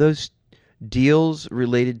 are those deals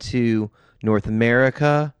related to North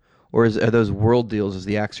America, or are those world deals as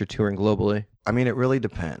the acts are touring globally? I mean, it really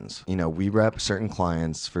depends. You know, we rep certain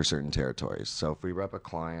clients for certain territories. So if we rep a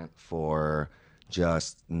client for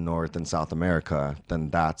just North and South America, then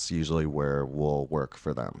that's usually where we'll work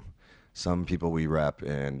for them. Some people we rep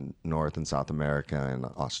in North and South America and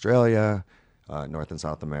Australia, North and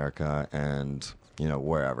South America, and, you know,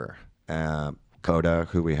 wherever. Coda,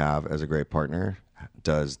 who we have as a great partner,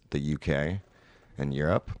 does the UK and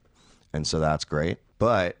Europe. And so that's great.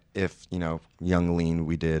 But if, you know, Young Lean,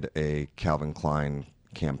 we did a Calvin Klein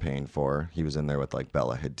campaign for, he was in there with like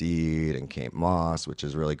Bella Hadid and Kate Moss, which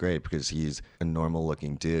is really great because he's a normal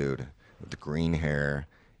looking dude with the green hair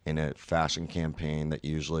in a fashion campaign that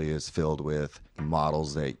usually is filled with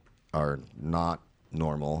models that are not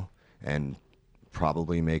normal and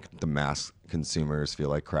probably make the mass consumers feel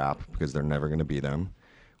like crap because they're never going to be them.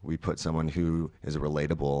 We put someone who is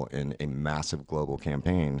relatable in a massive global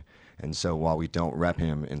campaign. And so while we don't rep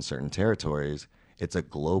him in certain territories, it's a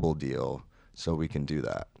global deal, so we can do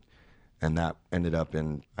that. And that ended up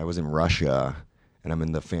I was in Russia, and I'm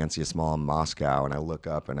in the fanciest mall in Moscow, and I look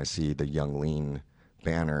up and I see the Young Lean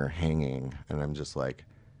banner hanging, and I'm just like,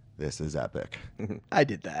 this is epic. I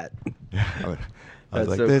did that. I was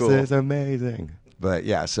like, so this cool. is amazing. But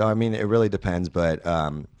yeah, so I mean, it really depends, but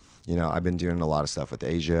you know, I've been doing a lot of stuff with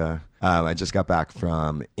Asia. I just got back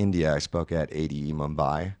from India. I spoke at ADE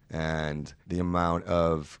Mumbai, and the amount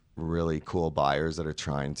of really cool buyers that are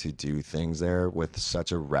trying to do things there with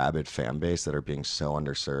such a rabid fan base that are being so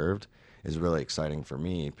underserved is really exciting for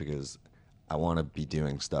me because I want to be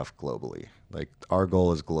doing stuff globally. Like, our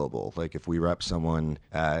goal is global. Like, if we rep someone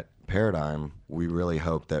at Paradigm, we really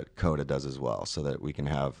hope that Coda does as well, so that we can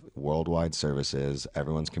have worldwide services,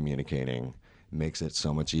 everyone's communicating, makes it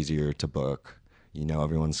so much easier to book, you know,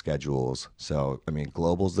 everyone's schedules. So, I mean,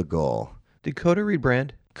 global's the goal. Did Coda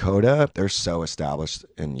rebrand? Coda, they're so established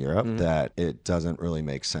in Europe that it doesn't really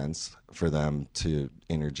make sense for them to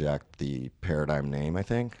interject the Paradigm name, I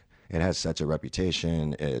think. It has such a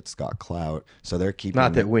reputation. It's got clout. So they're keeping...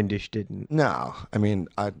 Not that Windish didn't. No. I mean,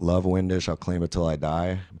 I love Windish. I'll claim it till I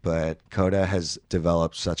die. But Coda has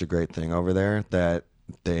developed such a great thing over there that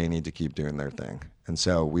they need to keep doing their thing. And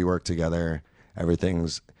so we work together.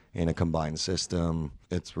 Everything's in a combined system.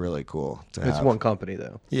 It's really cool to have. It's one company,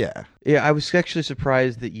 though. Yeah. Yeah, I was actually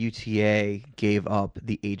surprised that UTA gave up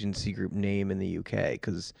the agency group name in the UK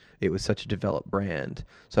because it was such a developed brand.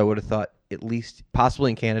 So I would have thought, at least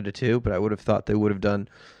possibly in Canada too, but I would have thought they would have done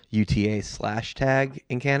UTA/tag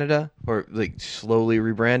in Canada or like slowly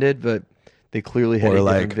rebranded, but they clearly had a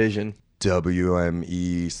different vision.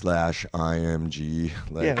 WME/IMG.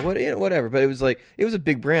 Like, Yeah, whatever. But it was like, it was a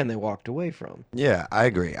big brand they walked away from. Yeah, I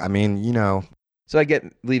agree. I mean, you know. So I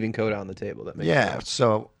get leaving Coda on the table. That makes sense.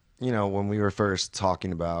 So, you know, when we were first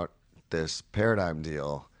talking about this Paradigm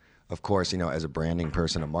deal, of course, you know, as a branding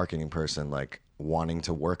person, a marketing person, like wanting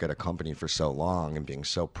to work at a company for so long and being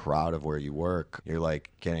so proud of where you work, you're like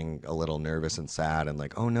getting a little nervous and sad and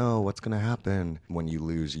like, oh no, what's going to happen when you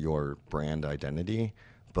lose your brand identity?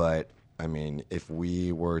 But I mean, if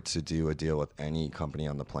we were to do a deal with any company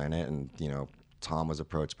on the planet, and, you know, Tom was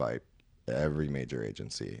approached by every major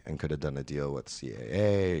agency and could have done a deal with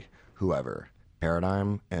CAA, whoever.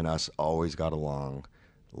 Paradigm and us always got along,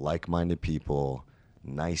 like-minded people,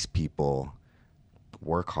 nice people,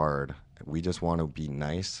 work hard. We just want to be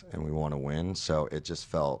nice and we want to win, so it just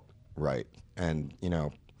felt right. And, you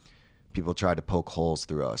know, people tried to poke holes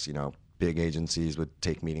through us. You know, big agencies would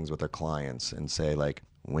take meetings with their clients and say, like,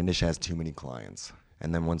 Windish has too many clients.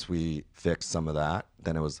 And then once we fixed some of that,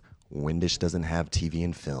 then it was, Windish doesn't have TV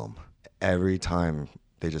and film. Every time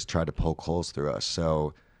they just tried to poke holes through us.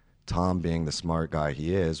 So Tom, being the smart guy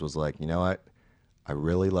he is, was like, you know what? I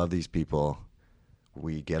really love these people.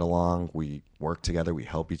 We get along, we work together, we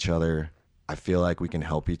help each other. I feel like we can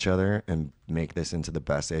help each other and make this into the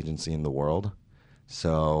best agency in the world.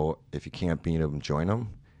 So if you can't beat them, join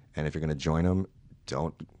them. And if you're going to join them,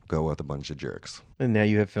 don't go with a bunch of jerks. And now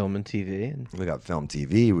you have film and TV. And we got film,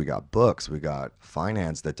 TV, we got books, we got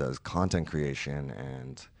finance that does content creation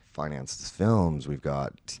and finances films. We've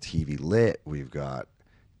got TV lit, we've got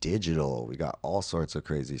digital. We got all sorts of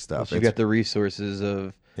crazy stuff. Plus you got the resources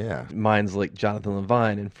of Yeah. minds like Jonathan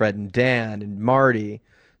Levine and Fred and Dan and Marty,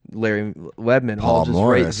 Larry Webman, Paul all just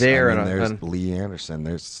Morris. right there. I mean, there's on Lee Anderson.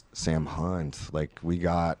 There's Sam Hunt. Like, we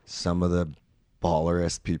got some of the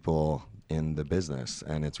ballerest people in the business,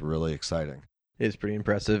 and it's really exciting. It's pretty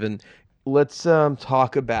impressive. And let's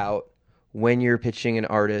talk about when you're pitching an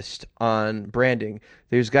artist on branding.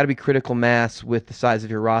 There's got to be critical mass with the size of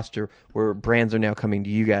your roster where brands are now coming to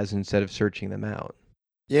you guys instead of searching them out.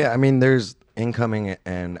 Yeah, I mean, there's incoming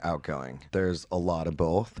and outgoing. There's a lot of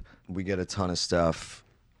both. We get a ton of stuff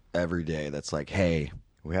every day that's like, hey,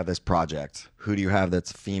 we have this project. Who do you have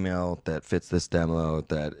that's female, that fits this demo,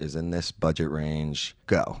 that is in this budget range?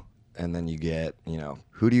 Go. And then you get,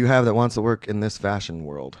 who do you have that wants to work in this fashion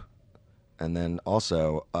world? And then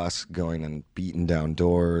also us going and beating down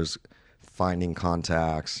doors, finding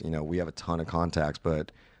contacts. We have a ton of contacts,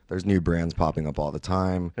 but there's new brands popping up all the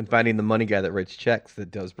time. And finding the money guy that writes checks that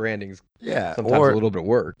does branding's sometimes or a little bit of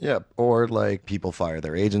work. Yeah, or like people fire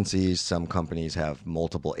their agencies. Some companies have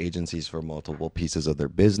multiple agencies for multiple pieces of their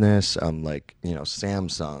business. Like,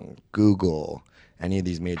 Samsung, Google, any of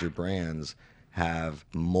these major brands have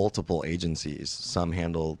multiple agencies. Some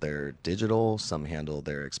handle their digital, some handle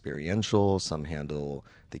their experiential, some handle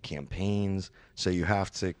the campaigns. So you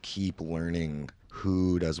have to keep learning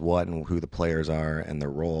who does what and who the players are and their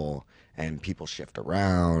role, and people shift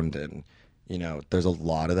around, and there's a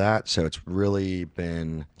lot of that. So it's really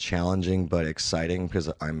been challenging but exciting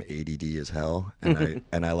because I'm ADD as hell,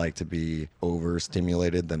 and I like to be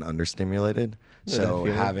overstimulated than understimulated. So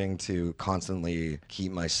having to constantly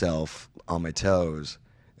keep myself on my toes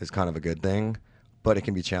is kind of a good thing, but it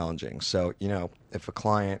can be challenging. So, if a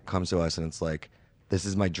client comes to us and it's like, this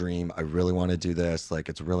is my dream, I really want to do this, like,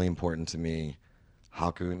 it's really important to me, how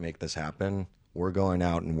can we make this happen? We're going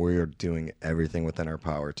out and we're doing everything within our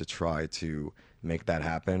power to try to make that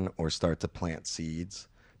happen, or start to plant seeds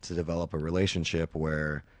to develop a relationship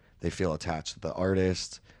where they feel attached to the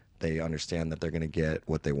artist. They understand that they're going to get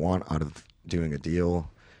what they want out of doing a deal.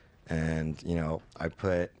 And, I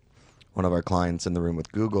put one of our clients in the room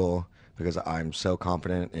with Google because I'm so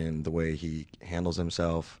confident in the way he handles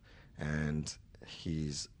himself, and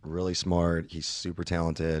he's really smart. He's super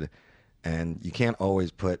talented. And you can't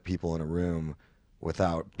always put people in a room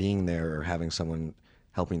without being there or having someone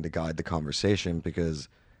helping to guide the conversation, because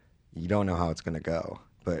you don't know how it's going to go.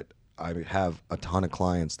 But I have a ton of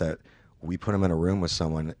clients that we put them in a room with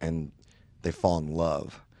someone and they fall in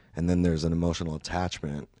love. And then there's an emotional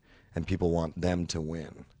attachment and people want them to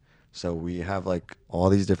win. So we have like all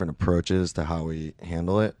these different approaches to how we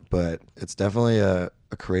handle it, but it's definitely a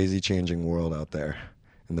crazy changing world out there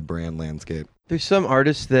in the brand landscape. There's some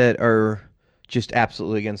artists that are just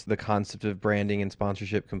absolutely against the concept of branding and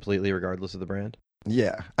sponsorship completely, regardless of the brand.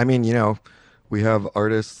 Yeah. I mean, we have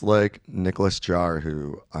artists like Nicholas Jar,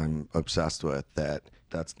 who I'm obsessed with,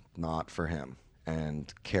 that's not for him.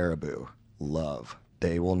 And Caribou, Love.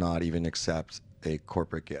 They will not even accept a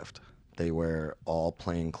corporate gift. They wear all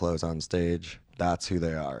plain clothes on stage. That's who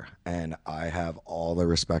they are. And I have all the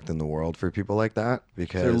respect in the world for people like that,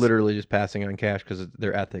 because they're literally just passing on cash because of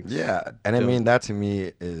their ethics. Yeah. And I mean, that to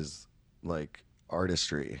me is like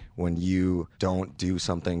artistry. When you don't do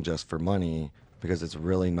something just for money because it's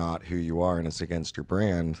really not who you are and it's against your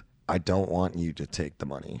brand, I don't want you to take the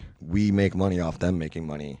money. We make money off them making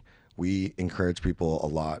money. We encourage people a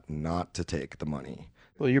lot not to take the money.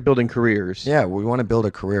 Well, you're building careers. Yeah, we want to build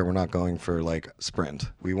a career. We're not going for like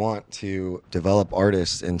sprint. We want to develop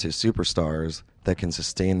artists into superstars that can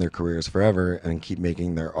sustain their careers forever and keep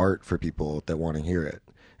making their art for people that want to hear it.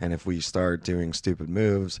 And if we start doing stupid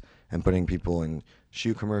moves and putting people in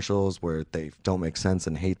shoe commercials where they don't make sense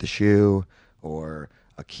and hate the shoe, or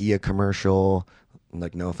a Kia commercial,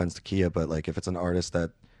 like, no offense to Kia, but like if it's an artist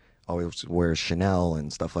that always wears Chanel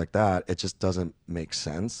and stuff like that, it just doesn't make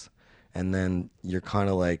sense. And then you're kind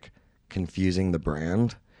of like confusing the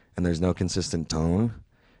brand, and there's no consistent tone,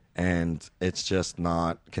 and it's just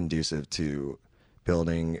not conducive to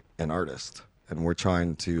building an artist. And we're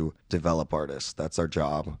trying to develop artists. That's our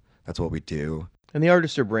job. That's what we do. And the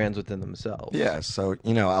artists are brands within themselves. Yeah, so,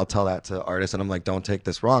 I'll tell that to artists, and I'm like, don't take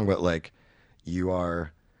this wrong, but like, you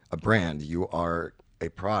are a brand, you are a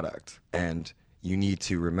product, and you need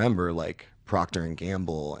to remember, like, Procter &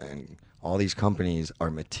 Gamble and all these companies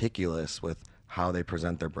are meticulous with how they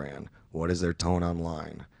present their brand. What is their tone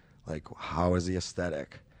online? Like, how is the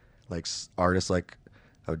aesthetic? Like, artists like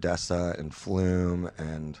Odessa and Flume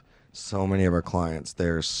and so many of our clients,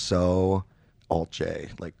 they're so alt-J,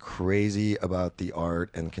 like crazy about the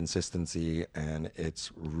art and consistency, and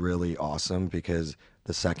it's really awesome because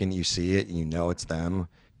the second you see it, it's them.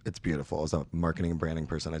 it's beautiful. As a marketing and branding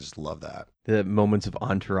person, I just love that. The moments of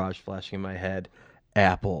entourage flashing in my head: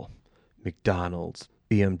 Apple, McDonald's,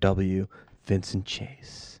 BMW, Vincent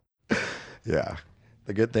Chase. Yeah.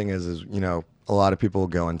 The good thing is, a lot of people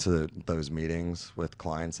go into those meetings with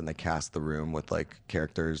clients and they cast the room with like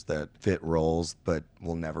characters that fit roles but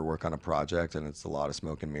will never work on a project, and it's a lot of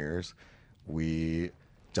smoke and mirrors. We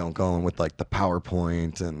don't go in with like the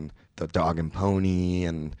PowerPoint and the dog and pony,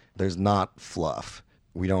 and there's not fluff.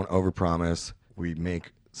 We don't overpromise. We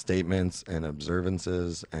make statements and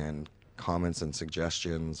observances and comments and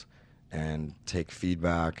suggestions and take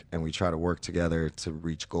feedback, and we try to work together to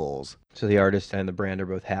reach goals. So the artist and the brand are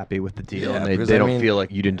both happy with the deal, Yeah, and they because, don't feel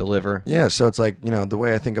like you didn't deliver. Yeah, so it's like, the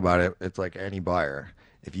way I think about it, it's like any buyer.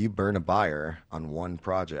 If you burn a buyer on one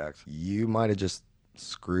project, you might have just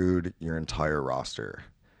screwed your entire roster.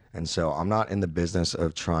 And so I'm not in the business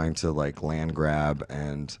of trying to like land grab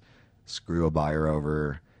and screw a buyer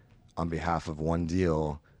over on behalf of one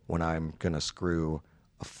deal when I'm going to screw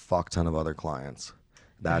a fuck ton of other clients.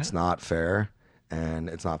 That's not fair, and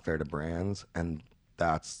it's not fair to brands, and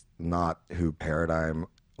that's not who Paradigm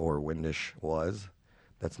or Windish was.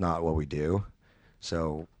 That's not what we do.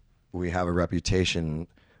 So we have a reputation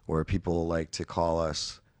where people like to call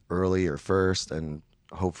us early or first and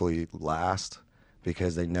hopefully last,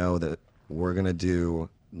 because they know that we're going to do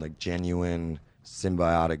like genuine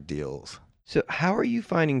symbiotic deals. So how are you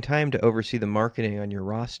finding time to oversee the marketing on your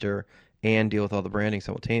roster and deal with all the branding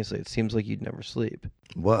simultaneously? It seems like you'd never sleep.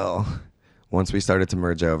 Well, once we started to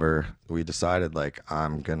merge over, we decided like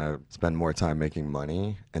I'm going to spend more time making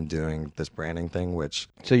money and doing this branding thing, which...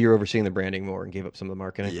 So you're overseeing the branding more and gave up some of the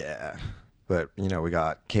marketing? Yeah. But, we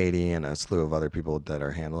got Katie and a slew of other people that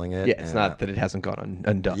are handling it. Yeah, it's not that it hasn't gone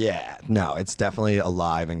undone. Yeah, no, it's definitely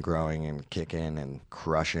alive and growing and kicking and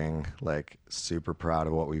crushing. Like, super proud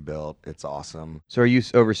of what we built. It's awesome. So are you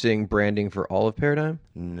overseeing branding for all of Paradigm?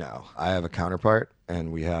 No, I have a counterpart,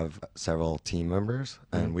 and we have several team members.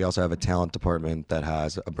 And we also have a talent department that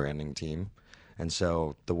has a branding team. And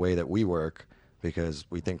so the way that we work, because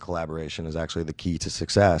we think collaboration is actually the key to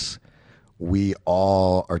success, we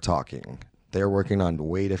all are talking. They're working on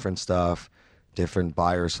way different stuff, different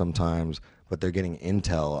buyers sometimes, but they're getting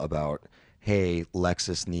intel about, hey,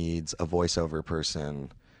 Lexus needs a voiceover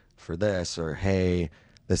person for this, or hey,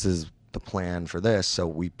 this is the plan for this. So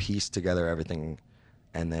we piece together everything,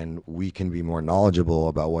 and then we can be more knowledgeable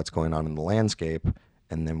about what's going on in the landscape,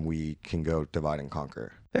 and then we can go divide and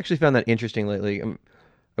conquer. I actually found that interesting lately.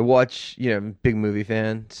 I watch, I'm a big movie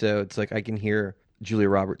fan, so it's like I can hear Julia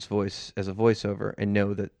Roberts' voice as a voiceover and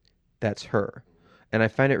know that that's her. And I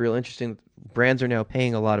find it real interesting. Brands are now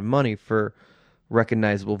paying a lot of money for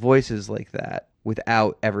recognizable voices like that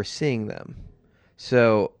without ever seeing them.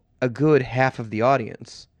 So a good half of the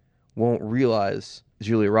audience won't realize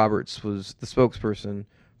Julia Roberts was the spokesperson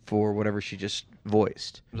for whatever she just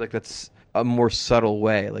voiced. It's like that's a more subtle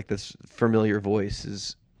way. Like this familiar voice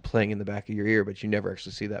is playing in the back of your ear, but you never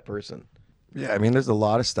actually see that person. Yeah, I mean, there's a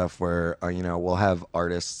lot of stuff where, we'll have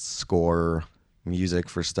artists score music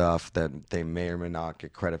for stuff that they may or may not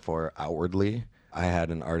get credit for outwardly. I had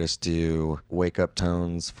an artist do wake up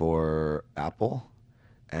tones for Apple,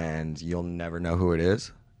 and you'll never know who it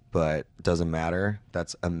is, but it doesn't matter.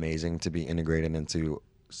 That's amazing to be integrated into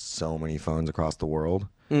so many phones across the world.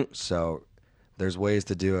 So there's ways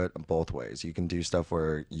to do it both ways. You can do stuff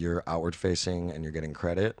where you're outward facing and you're getting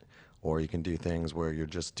credit, or you can do things where you're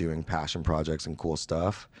just doing passion projects and cool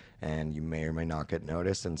stuff, and you may or may not get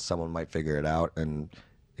noticed, and someone might figure it out, and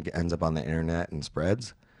it ends up on the internet and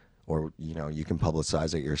spreads, or you can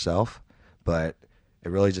publicize it yourself. But it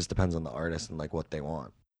really just depends on the artist and like what they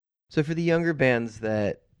want. So for the younger bands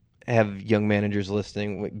that have young managers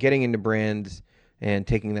listening, getting into brands and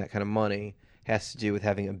taking that kind of money has to do with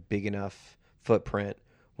having a big enough footprint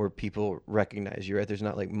where people recognize you, right? There's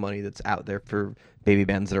not like money that's out there for baby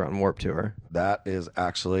bands that are on Warped Tour. That is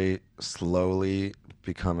actually slowly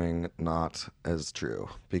becoming not as true,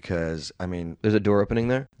 because there's a door opening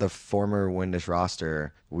there. The former Windish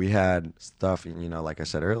roster, we had stuff, like I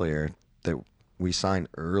said earlier, that we signed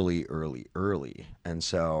early. And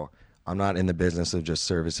so I'm not in the business of just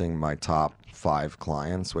servicing my top 5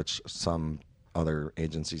 clients, which some other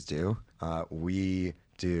agencies do. We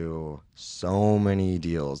do so many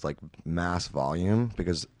deals, like mass volume,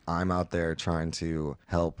 because I'm out there trying to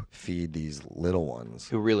help feed these little ones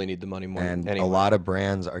who really need the money more and than anyone. A lot of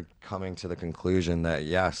brands are coming to the conclusion that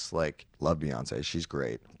yes, like, love Beyonce, she's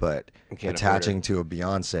great, but attaching to a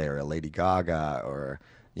Beyonce or a Lady Gaga or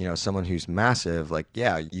someone who's massive, like,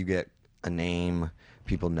 yeah, you get a name,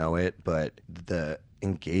 people know it, but the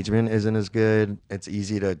engagement isn't as good. It's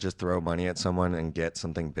easy to just throw money at someone and get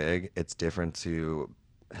something big. It's different to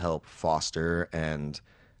help foster and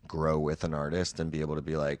grow with an artist and be able to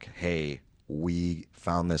be like, hey, we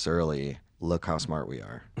found this early. Look how smart we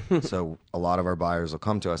are. So a lot of our buyers will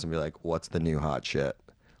come to us and be like, what's the new hot shit?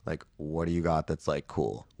 Like, what do you got that's like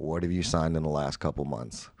cool? What have you signed in the last couple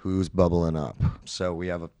months? Who's bubbling up? So we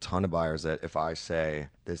have a ton of buyers that if I say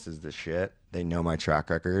this is the shit, they know my track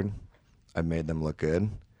record. I've made them look good.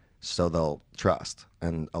 So they'll trust.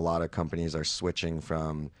 And a lot of companies are switching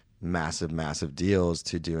from massive deals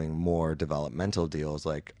to doing more developmental deals.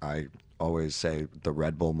 Like I always say the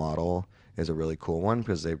Red Bull model is a really cool one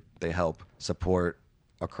because they help support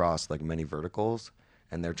across like many verticals,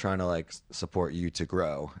 and they're trying to like support you to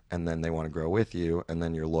grow, and then they want to grow with you, and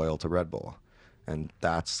then you're loyal to Red Bull. And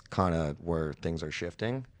that's kind of where things are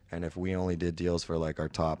shifting. And if we only did deals for like our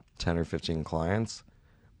top 10 or 15 clients,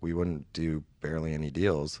 we wouldn't do barely any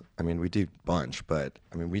deals. I mean, we do bunch, but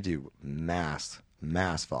I mean, we do mass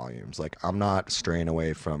volumes. Like I'm not straying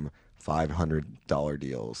away from $500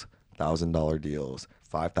 deals, $1,000 deals,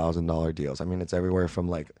 $5,000 deals. I mean, it's everywhere from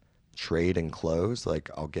like trade and clothes. Like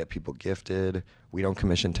I'll get people gifted. We don't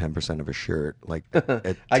commission 10% of a shirt. Like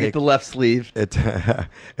I get the left sleeve.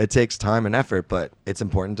 It takes time and effort, but it's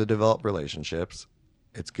important to develop relationships.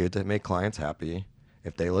 It's good to make clients happy.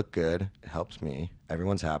 If they look good, it helps me.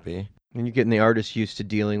 Everyone's happy. And you're getting the artists used to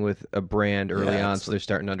dealing with a brand early on, so they're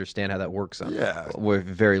starting to understand how that works with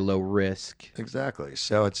very low risk. Exactly.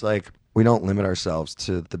 So it's like we don't limit ourselves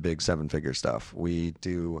to the big 7-figure stuff. We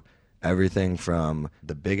do everything from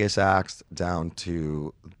the biggest acts down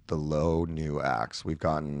to the low new acts. We've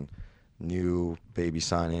gotten new baby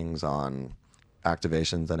signings on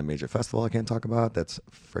activations at a major festival I can't talk about. That's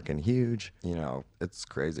freaking huge. You know, it's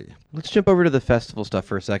crazy. Let's jump over to the festival stuff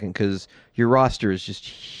for a second, because your roster is just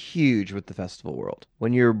huge with the festival world.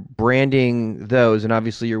 When you're branding those, and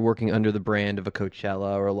obviously you're working under the brand of a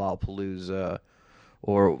Coachella or a Lollapalooza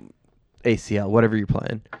or ACL, whatever you're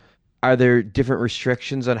playing, are there different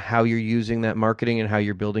restrictions on how you're using that marketing and how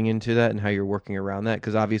you're building into that and how you're working around that?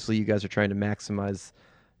 Because obviously you guys are trying to maximize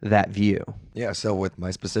that view. Yeah, so with my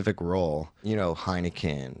specific role, you know,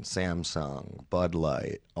 Heineken, Samsung, Bud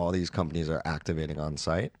Light, all these companies are activating on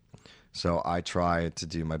site. So I try to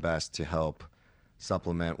do my best to help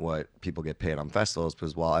supplement what people get paid on festivals,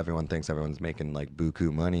 because while everyone thinks everyone's making like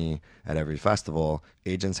buku money at every festival,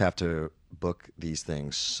 agents have to book these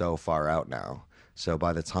things so far out now. So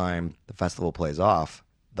by the time the festival plays off,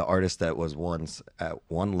 the artist that was once at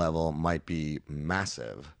one level might be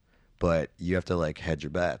massive, but you have to like hedge your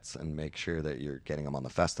bets and make sure that you're getting them on the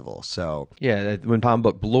festival. So yeah, when Palm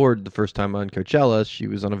booked Blord the first time on Coachella, she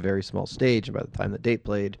was on a very small stage, and by the time the date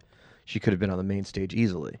played, she could have been on the main stage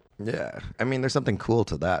easily. Yeah, I mean, there's something cool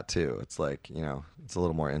to that too. It's like, you know, it's a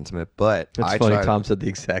little more intimate, but it's funny. Tom said the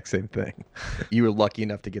exact same thing. You were lucky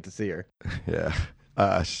enough to get to see her. Yeah.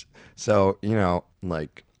 So, you know,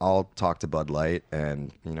 like I'll talk to Bud Light,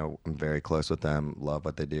 and, you know, I'm very close with them, love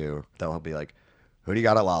what they do. They'll be like, who do you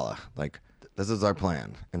got at Lolla? Like, this is our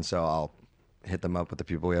plan. And so I'll hit them up with the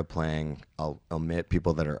people we have playing. I'll omit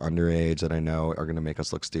people that are underage that I know are going to make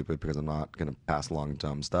us look stupid, because I'm not going to pass along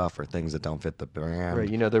dumb stuff or things that don't fit the brand. Right,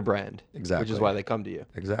 you know their brand. Exactly. Which is why they come to you.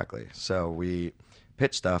 Exactly. So we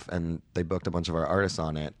pitch stuff, and they booked a bunch of our artists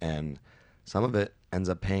on it, and some of it ends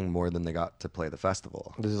up paying more than they got to play the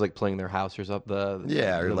festival. This is like playing their house or something?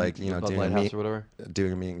 Or like, you know, doing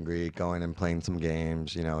a meet and greet, going and playing some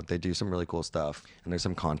games. You know, they do some really cool stuff, and there's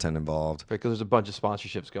some content involved. Because there's a bunch of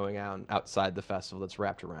sponsorships going on outside the festival that's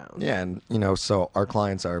wrapped around. Yeah, and, you know, so our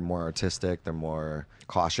clients are more artistic, they're more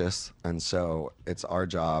cautious, and so it's our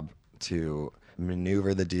job to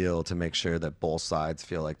maneuver the deal to make sure that both sides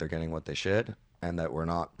feel like they're getting what they should, and that we're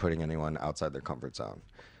not putting anyone outside their comfort zone.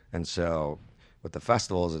 And so with the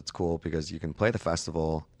festivals, it's cool because you can play the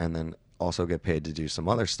festival and then also get paid to do some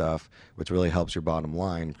other stuff, which really helps your bottom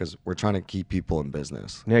line, because we're trying to keep people in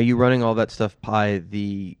business. Now, are you running all that stuff by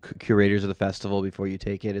the curators of the festival before you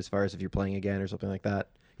take it, as far as if you're playing again or something like that,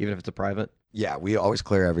 even if it's a private? Yeah, we always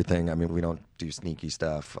clear everything. I mean, we don't do sneaky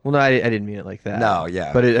stuff. Well, no, I didn't mean it like that. No,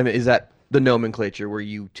 yeah. But I mean, is that the nomenclature where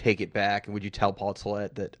you take it back, and would you tell Paul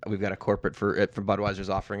Tillett that we've got a corporate for Budweiser's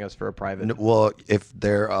offering us for a private? Well, if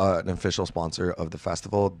they're an official sponsor of the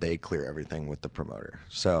festival, they clear everything with the promoter.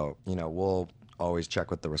 So, you know, we'll always check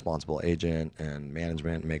with the responsible agent and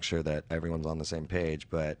management, make sure that everyone's on the same page.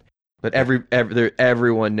 But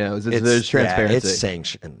everyone knows there's transparency. Yeah, it's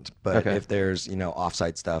sanctioned. But if there's, you know,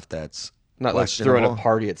 offsite stuff that's not like throwing a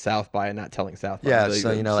party at South by and not telling South by. Yeah,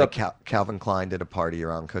 so, you know, like Calvin Klein did a party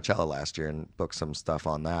around Coachella last year and booked some stuff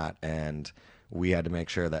on that. And we had to make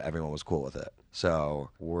sure that everyone was cool with it. So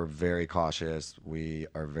we're very cautious. We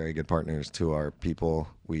are very good partners to our people.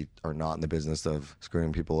 We are not in the business of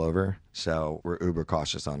screwing people over. So we're uber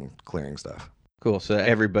cautious on clearing stuff. Cool. So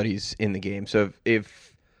everybody's in the game. So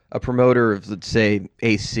if a promoter of, let's say,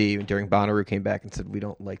 AC during Bonnaroo came back and said, we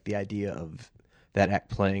don't like the idea of that act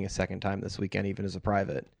playing a second time this weekend, even as a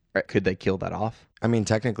private, could they kill that off? I mean,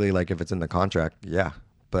 technically, like if it's in the contract, yeah.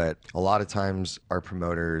 But a lot of times our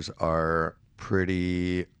promoters are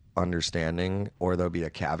pretty understanding, or there'll be a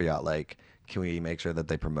caveat like, can we make sure that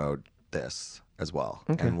they promote this as well?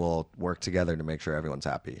 Okay. And we'll work together to make sure everyone's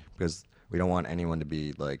happy, because we don't want anyone to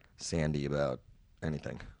be like sandy about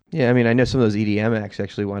anything. Yeah, I mean, I know some of those EDM acts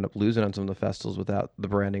actually wind up losing on some of the festivals without the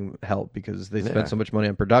branding help because they spend so much money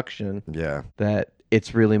on production that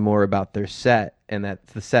it's really more about their set, and that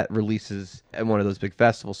the set releases at one of those big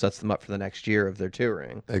festivals sets them up for the next year of their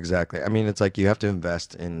touring. Exactly. I mean, it's like you have to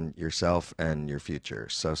invest in yourself and your future.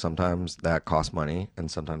 So sometimes that costs money,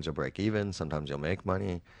 and sometimes you'll break even, sometimes you'll make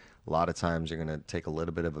money. A lot of times you're going to take a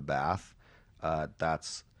little bit of a bath.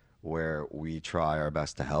 That's where we try our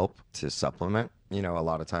best to help, to supplement. You know, a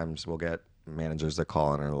lot of times we'll get managers that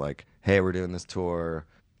call and are like, hey, we're doing this tour,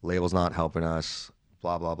 label's not helping us,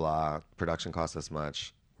 blah, blah, blah, production costs this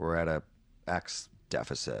much, we're at a X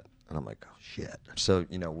deficit. And I'm like, oh, shit. So,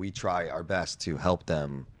 you know, we try our best to help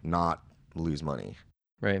them not lose money.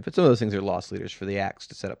 Right, but some of those things are loss leaders for the acts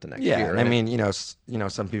to set up the next year. Yeah, right? I mean, you know,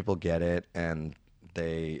 some people get it and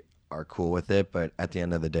they are cool with it, but at the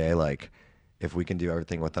end of the day, like, if we can do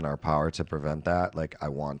everything within our power to prevent that, like, I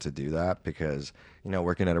want to do that, because, you know,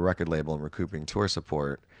 working at a record label and recouping tour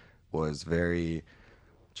support was very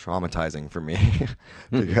traumatizing for me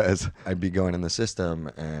because I'd be going in the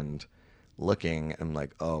system and looking and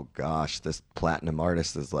like, oh gosh, this platinum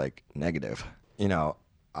artist is like negative. You know,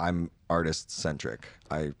 I'm artist centric.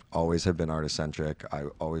 I always have been artist centric. I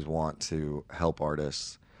always want to help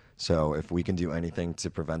artists. So if we can do anything to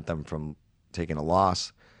prevent them from taking a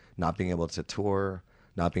loss, not being able to tour,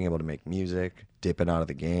 not being able to make music, dipping out of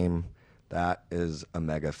the game, that is a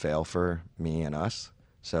mega fail for me and us.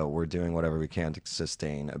 So we're doing whatever we can to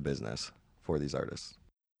sustain a business for these artists.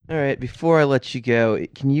 All right, before I let you go,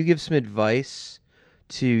 can you give some advice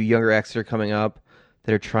to younger acts that are coming up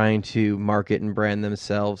that are trying to market and brand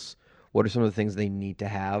themselves? What are some of the things they need to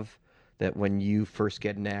have that when you first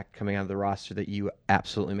get an act coming out of the roster that you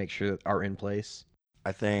absolutely make sure that are in place?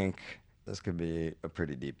 I think this could be a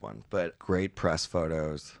pretty deep one, but great press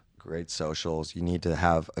photos, great socials. You need to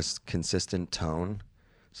have a consistent tone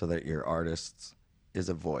so that your artist is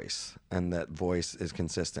a voice, and that voice is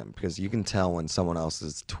consistent, because you can tell when someone else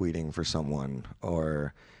is tweeting for someone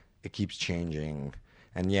or it keeps changing.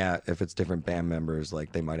 And yeah, if it's different band members,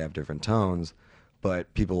 like, they might have different tones,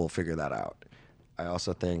 but people will figure that out. I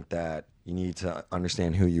also think that you need to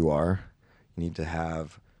understand who you are. You need to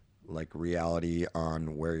have like reality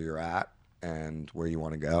on where you're at and where you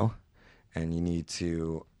want to go. And you need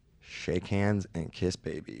to shake hands and kiss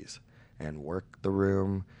babies and work the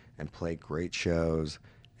room and play great shows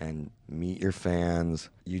and meet your fans.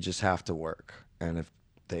 You just have to work. And if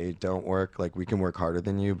they don't work, like, we can work harder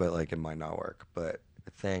than you, but like, it might not work. But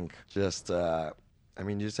I think just, I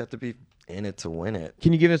mean, you just have to be in it to win it.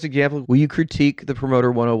 Can you give us an example? Will you critique the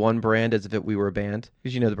Promoter 101 brand as if we were a band?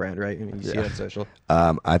 Because you know the brand, right? I mean, you see it on social.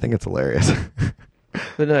 I think it's hilarious.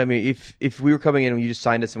 But no, I mean, if we were coming in and you just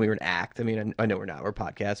signed us and we were an act, I mean, I know we're not, we're a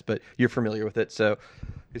podcast, but you're familiar with it. So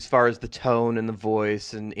as far as the tone and the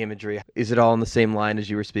voice and imagery, is it all in the same line as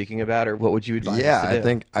you were speaking about, or what would you advise us to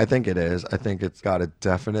do? I think it is. I think it's got a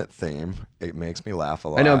definite theme. It makes me laugh a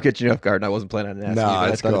lot. I know I'm catching you off guard, and I wasn't planning on asking you,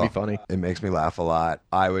 but I thought it'd be funny. It makes me laugh a lot.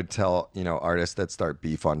 I would tell, artists that start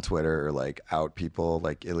beef on Twitter or like out people,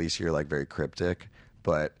 like, at least you're like very cryptic,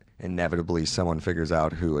 but inevitably someone figures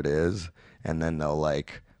out who it is and then they'll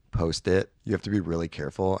like post it. You have to be really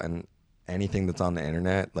careful, and anything that's on the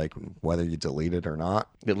internet, like, whether you delete it or not,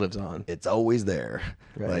 it lives on. It's always there.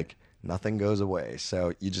 Right. Like, nothing goes away.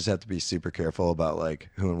 So you just have to be super careful about like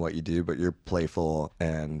who and what you do, but you're playful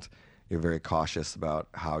and you're very cautious about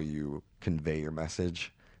how you convey your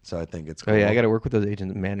message. So I think it's cool. Oh yeah, I got to work with those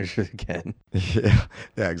agents and managers again. Yeah,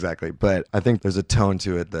 exactly. But I think there's a tone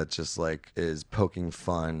to it that just like is poking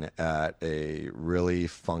fun at a really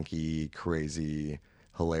funky, crazy,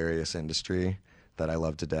 hilarious industry that I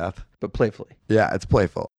love to death. But playfully. Yeah, it's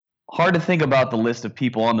playful. Hard to think about the list of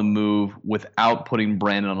people on the move without putting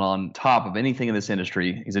Brandon on top of anything in this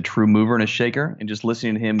industry. He's a true mover and a shaker, and just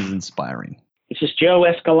listening to him is inspiring. This is Joe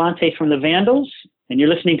Escalante from the Vandals, and you're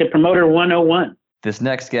listening to Promoter 101. This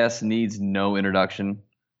next guest needs no introduction.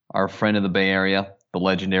 Our friend in the Bay Area, the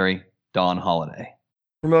legendary Don Holiday.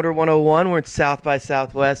 Promoter 101, we're at South by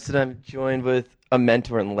Southwest, and I'm joined with a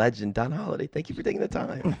mentor and legend, Don Holiday. Thank you for taking the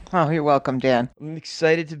time. Oh, you're welcome, Dan. I'm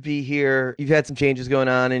excited to be here. You've had some changes going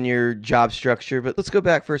on in your job structure, but let's go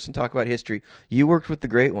back first and talk about history. You worked with the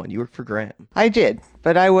great one. You worked for Graham. I did,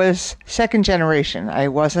 but I was second generation. I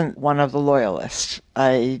wasn't one of the loyalists.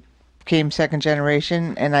 I came second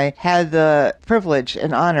generation, and I had the privilege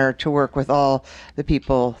and honor to work with all the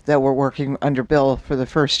people that were working under Bill for the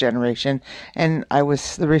first generation, and I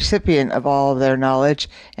was the recipient of all of their knowledge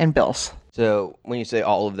and Bill's. So when you say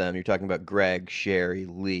all of them, you're talking about Greg, Sherry,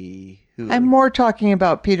 Lee. Who? I'm more talking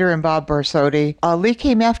about Peter and Bob Barsotti. Lee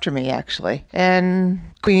came after me, actually, and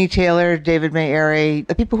Queenie Taylor, David Mayeri,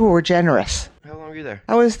 the people who were generous. How long were you there?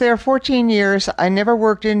 I was there 14 years. I never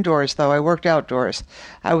worked indoors, though. I worked outdoors.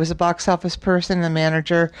 I was a box office person, the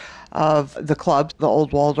manager of the clubs, the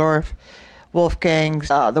Old Waldorf, Wolfgang's,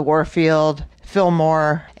 the Warfield,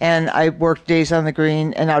 Fillmore, and I worked days on the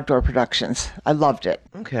green and outdoor productions. I loved it.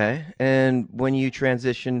 Okay. And when you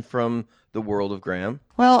transitioned from the world of Graham?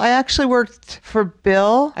 Well, I actually worked for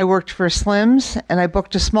Bill. I worked for Slim's, and I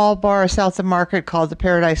booked a small bar south of Market called the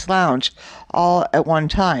Paradise Lounge, all at one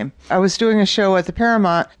time. I was doing a show at the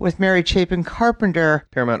Paramount with Mary Chapin Carpenter.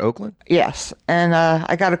 Paramount Oakland? Yes. And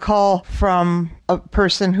I got a call from a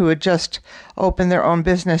person who had just opened their own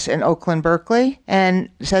business in Oakland, Berkeley, and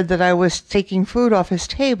said that I was taking food off his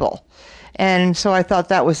table. And so I thought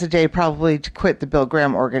that was the day probably to quit the Bill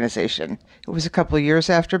Graham organization. It was a couple of years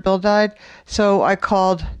after Bill died. So I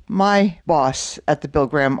called my boss at the Bill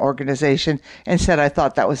Graham organization and said I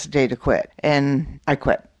thought that was the day to quit. And I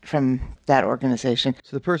quit from that organization.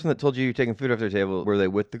 So the person that told you you're taking food off their table, were they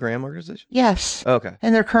with the Graham organization? Yes. Okay.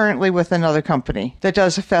 And they're currently with another company that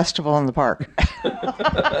does a festival in the park.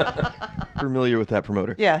 Familiar with that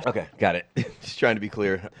promoter? Yeah. Okay, got it. Just trying to be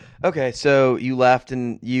clear. Okay, so you left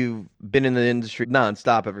and you've been in the industry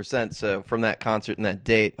nonstop ever since. So from that concert and that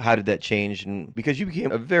date, how did that change? And because you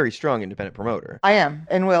became a very strong independent promoter. I am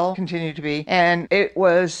and will continue to be. And it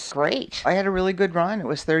was great. I had a really good run. It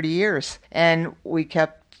was 30 years. And we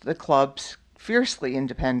kept the clubs fiercely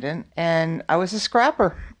independent, and I was a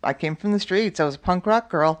scrapper. I came from the streets. I was a punk rock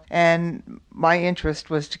girl, and my interest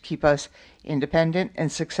was to keep us independent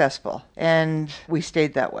and successful, and we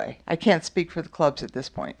stayed that way. I can't speak for the clubs at this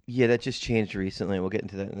point. Yeah, that just changed recently. We'll get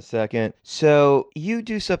into that in a second. So you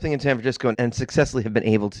do something in San Francisco and successfully have been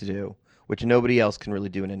able to do, which nobody else can really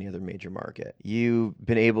do in any other major market. You've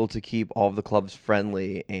been able to keep all of the clubs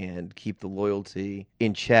friendly and keep the loyalty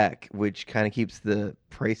in check, which kind of keeps the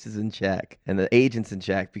prices in check and the agents in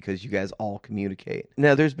check because you guys all communicate.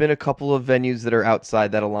 Now, there's been a couple of venues that are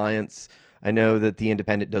outside that alliance. I know that the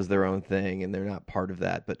independent does their own thing and they're not part of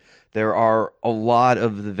that, but there are a lot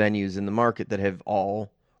of the venues in the market that have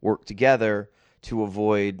all worked together to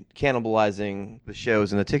avoid cannibalizing the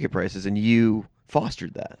shows and the ticket prices, and you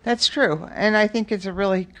fostered that. That's true. And I think it's a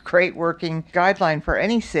really great working guideline for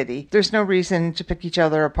any city. There's no reason to pick each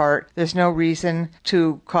other apart. There's no reason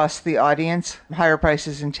to cost the audience higher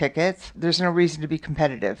prices in tickets. There's no reason to be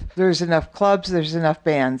competitive. There's enough clubs, there's enough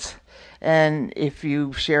bands. And if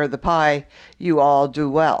you share the pie, you all do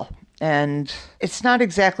well. And it's not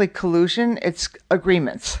exactly collusion, it's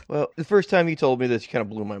agreements. Well, the first time you told me this, you kind of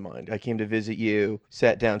blew my mind. I came to visit you,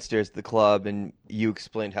 sat downstairs at the club, and you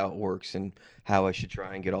explained how it works and how I should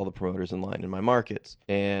try and get all the promoters in line in my markets.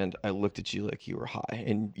 And I looked at you like you were high,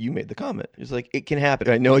 and you made the comment. It's like, it can happen.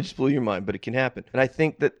 I know I just blew your mind, but it can happen. And I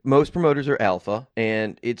think that most promoters are alpha,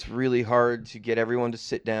 and it's really hard to get everyone to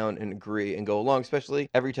sit down and agree and go along, especially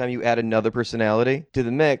every time you add another personality to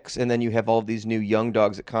the mix, and then you have all of these new young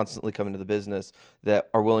dogs that constantly come into the business that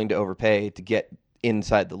are willing to overpay to get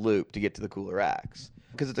inside the loop, to get to the cooler acts.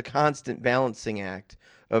 Because it's a constant balancing act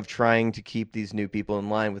of trying to keep these new people in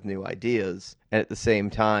line with new ideas and at the same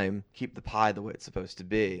time keep the pie the way it's supposed to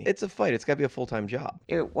be. It's a fight. It's got to be a full-time job.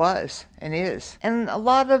 It was and is. And a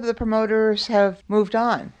lot of the promoters have moved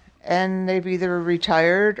on, and they've either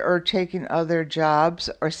retired or taken other jobs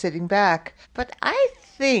or sitting back. But I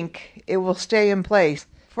think it will stay in place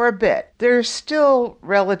for a bit. There's still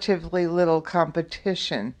relatively little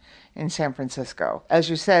competition in San Francisco. As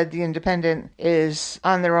you said, the independent is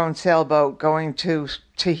on their own sailboat going to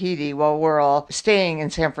Tahiti while we're all staying in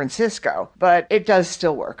San Francisco. But it does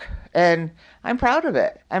still work. And I'm proud of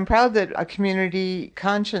it. I'm proud that a community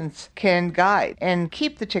conscience can guide and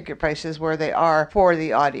keep the ticket prices where they are for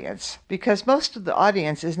the audience. Because most of the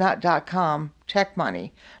audience is not .com tech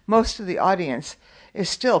money. Most of the audience is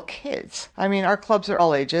still kids. I mean, our clubs are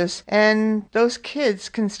all ages, and those kids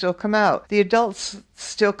can still come out. The adults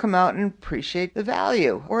still come out and appreciate the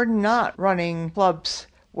value. We're not running clubs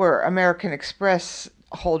where American Express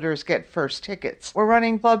holders get first tickets. We're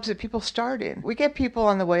running clubs that people start in. We get people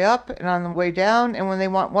on the way up and on the way down and when they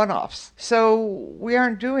want one-offs. So we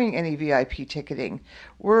aren't doing any VIP ticketing.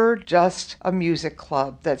 We're just a music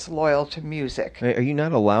club that's loyal to music. Are you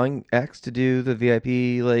not allowing acts to do the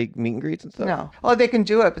VIP like meet and greets and stuff? No. Oh, they can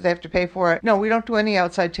do it, but they have to pay for it. No, we don't do any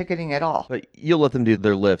outside ticketing at all. But you'll let them do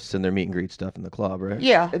their lifts and their meet and greet stuff in the club, right?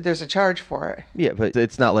 Yeah, there's a charge for it. Yeah, but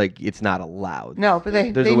it's not like it's not allowed. No, but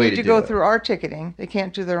they There's a way need to do go it. through our ticketing. They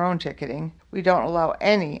can't do their own ticketing. We don't allow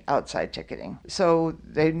any outside ticketing. So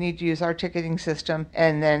they need to use our ticketing system,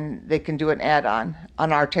 and then they can do an add-on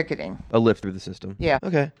on our ticketing. A lift through the system. Yeah.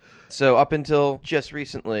 Okay. So up until just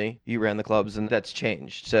recently, you ran the clubs, and that's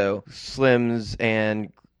changed. So Slims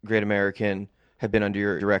and Great American have been under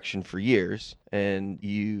your direction for years, and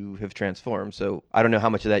you have transformed. So I don't know how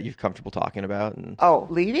much of that you're comfortable talking about. And Oh,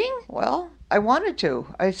 leaving? Well, I wanted to.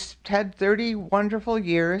 Had 30 wonderful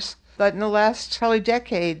years. But in the last probably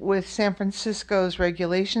decade, with San Francisco's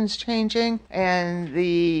regulations changing and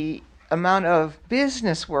the amount of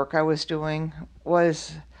business work I was doing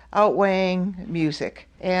was outweighing music.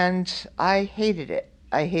 And I hated it.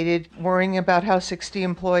 I hated worrying about how 60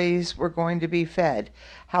 employees were going to be fed,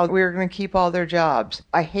 how we were going to keep all their jobs.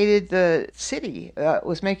 I hated the city. It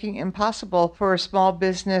was making it impossible for a small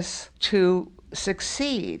business to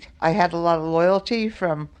succeed. I had a lot of loyalty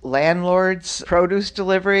from landlords, produce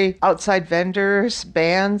delivery, outside vendors,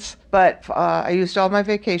 bands, but I used all my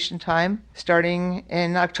vacation time starting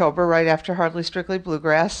in October, right after Hardly Strictly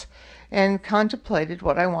Bluegrass, and contemplated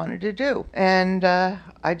what I wanted to do. And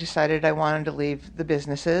I decided I wanted to leave the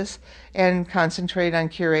businesses and concentrate on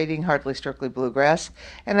curating Hardly Strictly Bluegrass,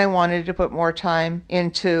 and I wanted to put more time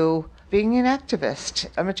into being an activist.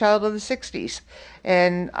 I'm a child of the 60s,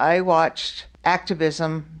 and I watched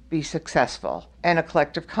activism be successful. And a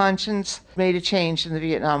collective conscience made a change in the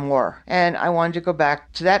Vietnam War. And I wanted to go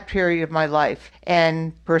back to that period of my life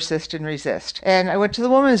and persist and resist. And I went to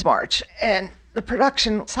the Women's March, and the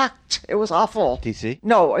production sucked. It was awful. DC?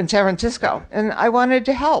 No, in San Francisco. And I wanted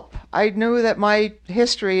to help. I knew that my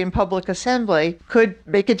history in public assembly could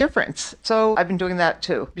make a difference. So I've been doing that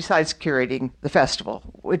too, besides curating the festival,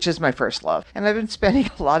 which is my first love. And I've been spending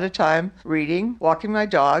a lot of time reading, walking my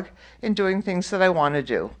dog, and doing things that I want to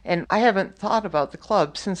do. And I haven't thought about the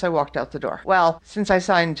club since I walked out the door. Well, since I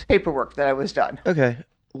signed paperwork that I was done. Okay.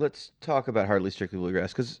 Let's talk about Hardly Strictly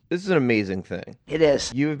Bluegrass, because this is an amazing thing. It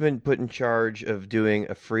is. You have been put in charge of doing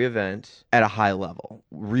a free event at a high level.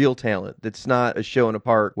 Real talent. It's not a show in a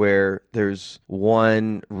park where there's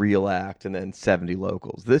one real act and then 70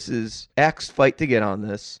 locals. This is acts fight to get on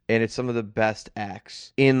this, and it's some of the best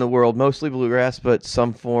acts in the world, mostly bluegrass, but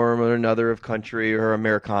some form or another of country or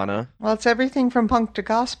Americana. Well, it's everything from punk to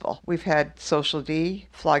gospel. We've had Social D,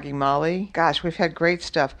 Flogging Molly. Gosh, we've had great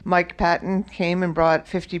stuff. Mike Patton came and brought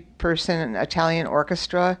 50-person Italian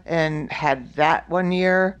orchestra and had that one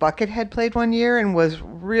year. Buckethead played one year and was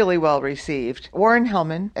really well received. Warren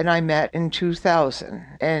Hellman and I met in 2000,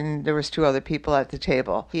 and there was 2 other people at the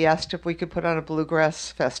table. He asked if we could put on a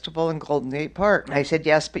bluegrass festival in Golden Gate Park. I said,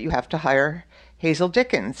 yes, but you have to hire Hazel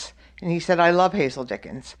Dickens. And he said, I love Hazel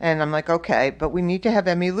Dickens. And I'm like, okay, but we need to have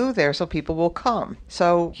Emmylou there so people will come.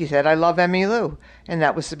 So he said, I love Emmylou. And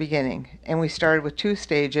that was the beginning. And we started with 2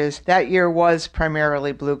 stages. That year was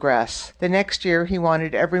primarily bluegrass. The next year, he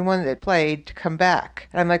wanted everyone that played to come back.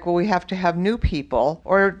 And I'm like, well, we have to have new people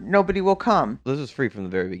or nobody will come. This was free from the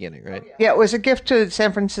very beginning, right? Yeah, it was a gift to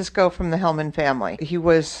San Francisco from the Hellman family. He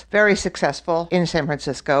was very successful in San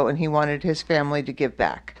Francisco, and he wanted his family to give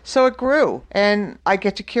back. So it grew, and I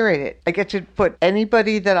get to curate it. I get to put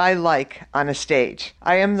anybody that I like on a stage.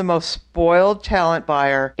 I am the most spoiled talent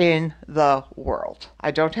buyer in the world.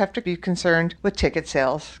 I don't have to be concerned with ticket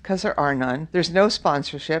sales because there are none. There's no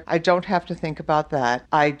sponsorship. I don't have to think about that.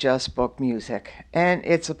 I just book music, and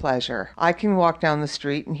it's a pleasure. I can walk down the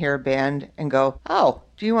street and hear a band and go, oh,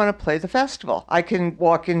 do you want to play the festival? I can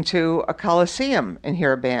walk into a coliseum and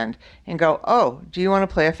hear a band and go, oh, do you want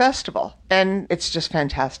to play a festival? And it's just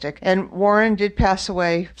fantastic. And Warren did pass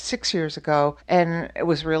away 6 years ago, and it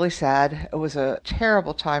was really sad. It was a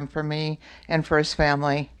terrible time for me and for his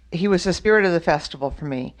family. He was the spirit of the festival for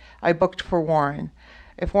me. I booked for Warren.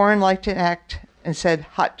 If Warren liked an act and said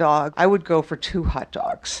hot dog, I would go for 2 hot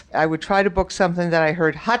dogs. I would try to book something that I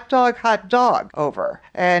heard hot dog over.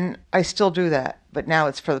 And I still do that. But now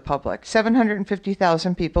it's for the public.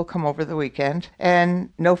 750,000 people come over the weekend, and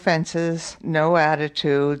no fences, no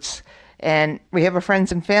attitudes, And we have a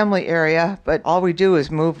friends and family area, but all we do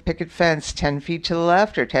is move a picket fence 10 feet to the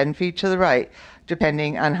left or 10 feet to the right,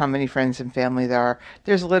 depending on how many friends and family there are.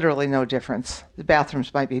 There's literally no difference. The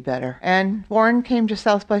bathrooms might be better. And Warren came to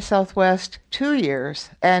South by Southwest 2 years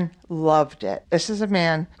and loved it. This is a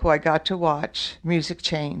man who I got to watch music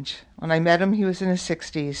change. When I met him, he was in his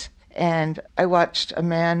 60s, and I watched a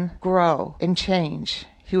man grow and change.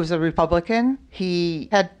 He was a Republican. He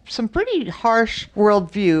had some pretty harsh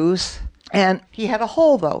worldviews, and he had a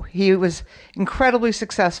hole, though. He was incredibly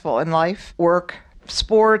successful in life, work,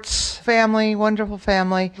 sports, family, wonderful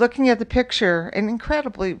family. Looking at the picture, an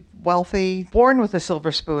incredibly wealthy, born with a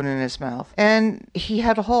silver spoon in his mouth. And he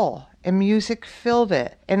had a hole, and music filled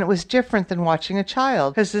it. And it was different than watching a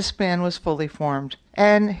child, because this man was fully formed.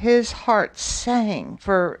 And his heart sang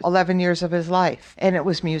for 11 years of his life. And it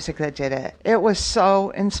was music that did it. It was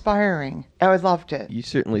so inspiring. I loved it. You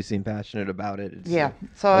certainly seem passionate about it. It's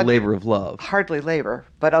so a labor of love. Hardly labor,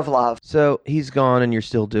 but of love. So he's gone and you're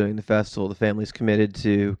still doing the festival. The family's committed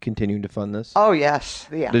to continuing to fund this? Oh, yes.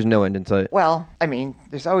 Yeah. There's no end in sight? Well, I mean,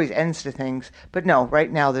 there's always ends to things. But no, right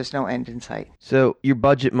now there's no end in sight. So your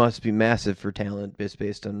budget must be massive for talent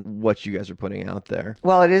based on what you guys are putting out there.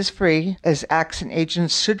 Well, it is free. As acts and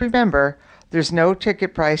agents should remember, there's no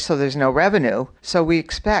ticket price, so there's no revenue. So we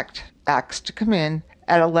expect acts to come in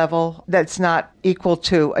at a level that's not equal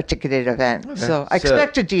to a ticketed event. Okay. So I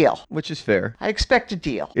expect a deal. Which is fair. I expect a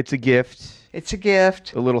deal. It's a gift. It's a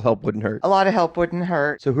gift. A little help wouldn't hurt. A lot of help wouldn't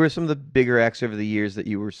hurt. So who are some of the bigger acts over the years that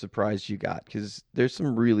you were surprised you got? Because there's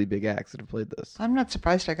some really big acts that have played this. I'm not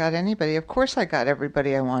surprised I got anybody. Of course I got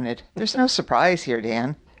everybody I wanted. There's no surprise here,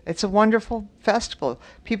 Dan. It's a wonderful festival.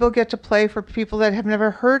 People get to play for people that have never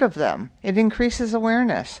heard of them. It increases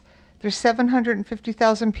awareness. There's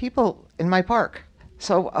 750,000 people in my park.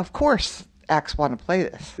 So, of course, acts want to play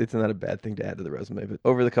this. It's not a bad thing to add to the resume, but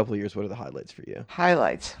over the couple of years, what are the highlights for you?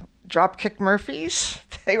 Highlights. Dropkick Murphys.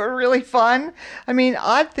 They were really fun. I mean,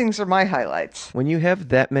 odd things are my highlights. When you have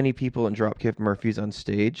that many people in Dropkick Murphys on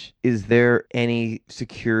stage, is there any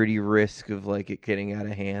security risk of like it getting out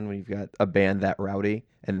of hand when you've got a band that rowdy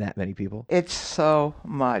and that many people? It's so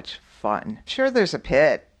much fun. Sure, there's a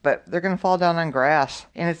pit, but they're going to fall down on grass,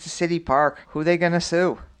 and it's a city park. Who are they going to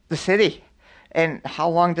sue? The city. And how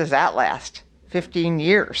long does that last? 15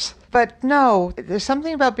 years. But no, there's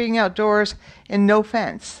something about being outdoors and no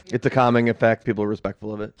fence. It's a calming effect. People are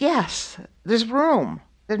respectful of it. Yes, there's room.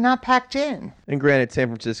 They're not packed in. And granted, San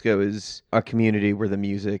Francisco is a community where the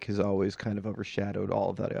music has always kind of overshadowed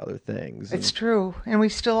all of the other things. It's true, and we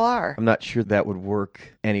still are. I'm not sure that would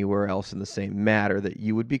work anywhere else in the same matter, that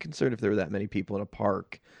you would be concerned if there were that many people in a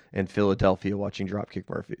park in Philadelphia watching Dropkick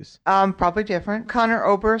Murphys. Probably different. Connor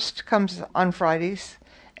Oberst comes on Fridays,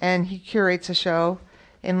 and he curates a show.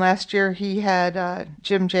 And last year he had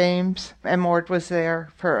Jim James, and Mort was there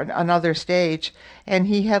for another stage, and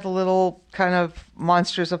he had a little kind of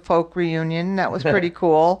Monsters of Folk reunion. That was pretty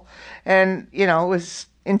cool. And, you know, it was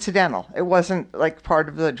incidental. It wasn't like part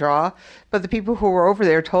of the draw, but the people who were over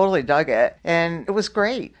there totally dug it, and it was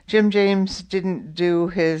great. Jim James didn't do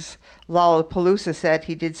his Lollapalooza set.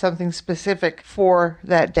 He did something specific for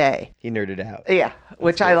that day. He nerded out. Yeah,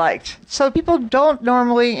 which I liked. So people don't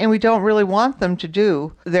normally, and we don't really want them to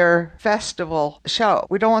do their festival show.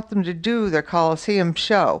 We don't want them to do their Coliseum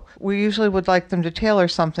show. We usually would like them to tailor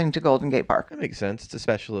something to Golden Gate Park. That makes sense. It's a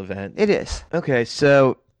special event. It is. Okay,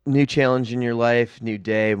 so new challenge in your life, new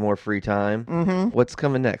day, more free time. Mm-hmm. What's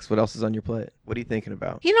coming next? What else is on your plate? What are you thinking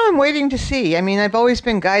about? You know, I'm waiting to see. I mean, I've always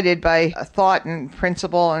been guided by a thought and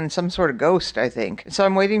principle and some sort of ghost, I think. So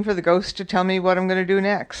I'm waiting for the ghost to tell me what I'm going to do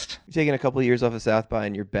next. You're taking a couple of years off of South by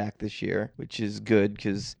and you're back this year, which is good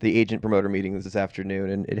because the agent promoter meeting is this afternoon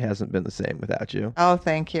and it hasn't been the same without you. Oh,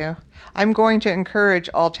 thank you. I'm going to encourage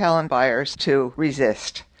all talent buyers to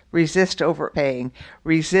resist. Resist overpaying.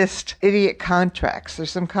 Resist idiot contracts.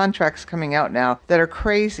 There's some contracts coming out now that are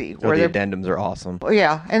crazy. Oh, the addendums are awesome. Well,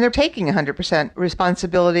 yeah, and they're taking 100%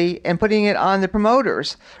 responsibility and putting it on the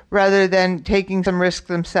promoters rather than taking some risk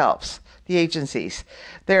themselves, the agencies.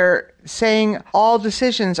 They're saying all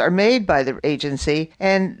decisions are made by the agency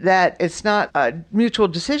and that it's not a mutual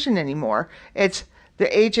decision anymore. It's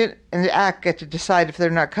the agent and the act get to decide if they're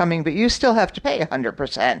not coming, but you still have to pay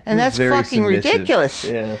 100%. And that's Very fucking submissive. ridiculous.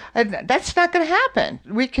 Yeah. And that's not going to happen.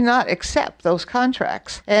 We cannot accept those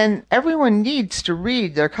contracts. And everyone needs to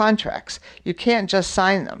read their contracts. You can't just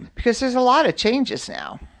sign them because there's a lot of changes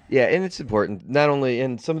now. Yeah, and it's important. Not only,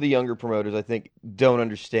 and some of the younger promoters, I think, don't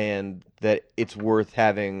understand that it's worth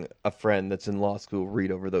having a friend that's in law school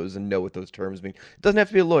read over those and know what those terms mean. It doesn't have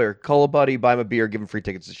to be a lawyer. Call a buddy, buy him a beer, give him free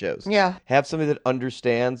tickets to shows. Yeah. Have somebody that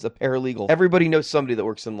understands a paralegal. Everybody knows somebody that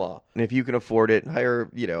works in law. And if you can afford it, hire,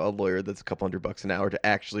 a lawyer that's a couple $100 an hour to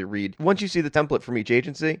actually read. Once you see the template from each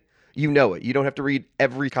agency, you know it. You don't have to read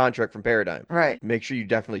every contract from Paradigm. Right. Make sure you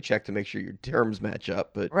definitely check to make sure your terms match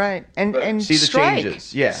up. But right. And see the strike.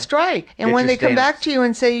 changes. Yeah. Strike. And Get when your they come back standards. to you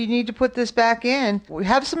and say you need to put this back in,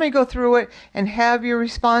 have somebody go through it and have your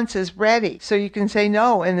responses ready so you can say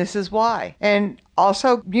no and this is why. And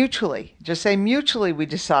also mutually. Just say mutually we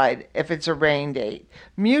decide if it's a rain date.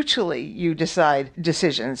 Mutually you decide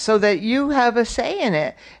decisions so that you have a say in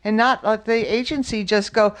it and not let the agency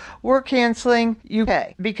just go, we're canceling, you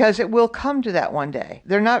pay. Because it will come to that one day.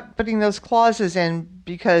 They're not putting those clauses in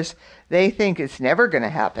because they think it's never going to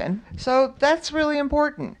happen. So that's really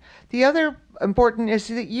important. The other important is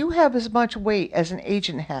that you have as much weight as an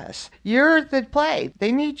agent has. You're the play.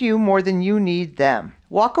 They need you more than you need them.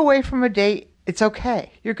 Walk away from a date. It's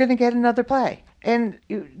okay. You're going to get another play. And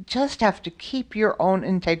you just have to keep your own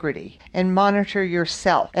integrity and monitor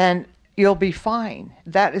yourself. And you'll be fine.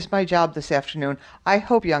 That is my job this afternoon. I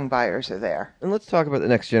hope young buyers are there. And let's talk about the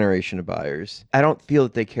next generation of buyers. I don't feel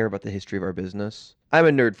that they care about the history of our business. I'm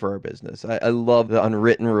a nerd for our business. I love the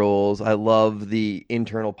unwritten rules. I love the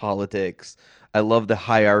internal politics. I love the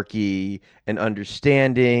hierarchy and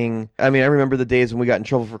understanding. I mean, I remember the days when we got in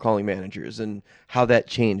trouble for calling managers and how that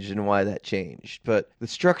changed and why that changed. But the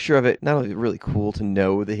structure of it, not only really cool to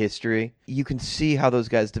know the history, you can see how those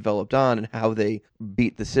guys developed on and how they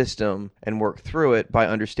beat the system and work through it by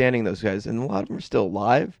understanding those guys. And a lot of them are still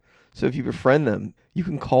alive. So if you befriend them, you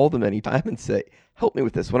can call them anytime and say, help me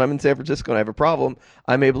with this. When I'm in San Francisco and I have a problem,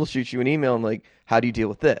 I'm able to shoot you an email and like, how do you deal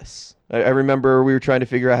with this? I remember we were trying to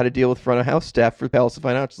figure out how to deal with front of house staff for Palace of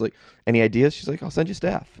Fine Arts. She's like, any ideas? She's like, I'll send you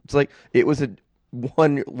staff. It's like, it was a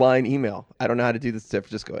one-line email. I don't know how to do this in San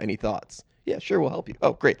Francisco. Any thoughts? Yeah, sure, we'll help you.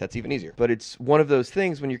 Oh, great. That's even easier. But it's one of those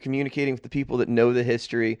things when you're communicating with the people that know the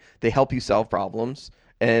history, they help you solve problems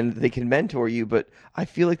and they can mentor you. But I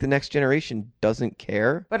feel like the next generation doesn't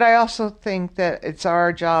care. But I also think that it's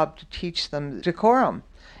our job to teach them decorum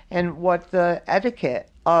and what the etiquette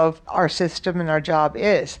of our system and our job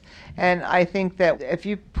is. And I think that if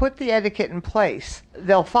you put the etiquette in place,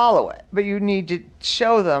 they'll follow it. But you need to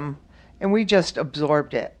show them, and we just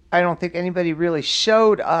absorbed it. I don't think anybody really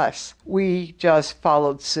showed us. We just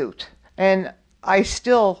followed suit. And I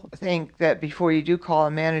still think that before you do call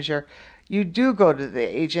a manager, you do go to the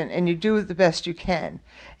agent and you do the best you can.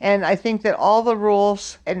 And I think that all the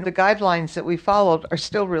rules and the guidelines that we followed are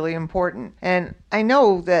still really important. And I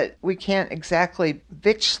know that we can't exactly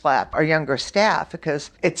bitch slap our younger staff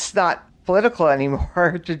because it's not political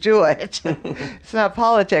anymore to do it. It's not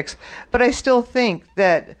politics. But I still think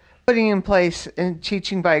that putting in place and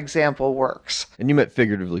teaching by example works. And you meant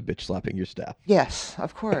figuratively bitch slapping your staff. Yes,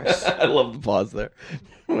 of course. I love the pause there.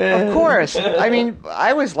 Of course. I mean,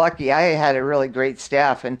 I was lucky. I had a really great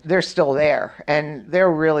staff, and they're still there, and they're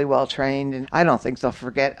really well trained, and I don't think they'll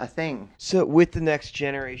forget a thing. So with the next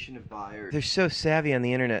generation of buyers, they're so savvy on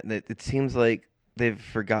the internet that it seems like they've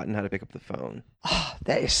forgotten how to pick up the phone. Oh,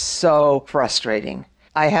 that is so frustrating.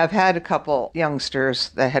 I have had a couple youngsters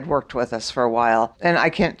that had worked with us for a while, and I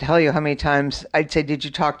can't tell you how many times I'd say, did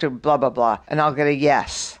you talk to blah, blah, blah? And I'll get a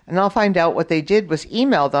yes. And I'll find out what they did was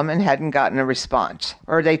email them and hadn't gotten a response.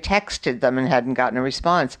 Or they texted them and hadn't gotten a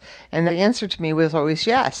response. And the answer to me was always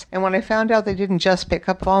yes. And when I found out they didn't just pick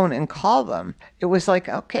up the phone and call them, it was like,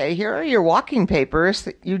 okay, here are your walking papers.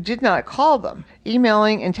 You did not call them.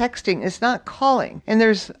 Emailing and texting is not calling. And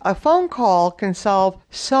there's a phone call can solve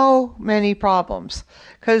so many problems.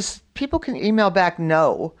 Because people can email back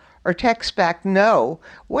no or text back no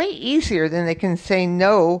way easier than they can say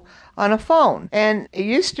no on a phone. And it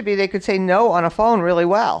used to be they could say no on a phone really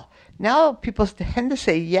well. Now people tend to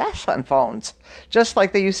say yes on phones, just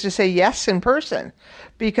like they used to say yes in person,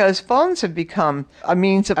 because phones have become a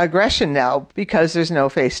means of aggression now because there's no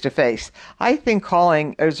face-to-face. I think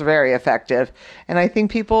calling is very effective, and I think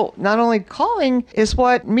people, not only calling is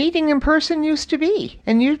what meeting in person used to be.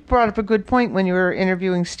 And you brought up a good point when you were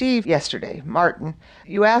interviewing Steve yesterday, Martin.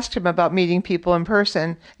 You asked him about meeting people in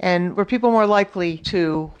person, and were people more likely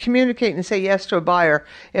to communicate and say yes to a buyer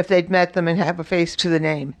if they'd met them and have a face to the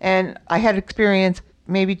name. And I had experience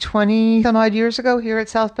maybe 20 some odd years ago here at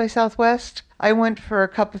South by Southwest. I went for a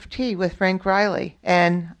cup of tea with Frank Riley,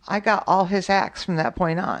 and I got all his acts from that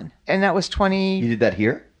point on. And that was 20... You did that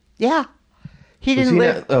here? Yeah. He Was didn't he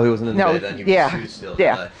live. not- oh, he wasn't in the no, Bay then. He was yeah, Sioux still.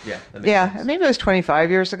 yeah, Yeah, that makes yeah. sense. Maybe it was 25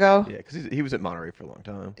 years ago. Yeah, because he was at Monterey for a long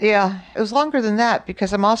time. Yeah, it was longer than that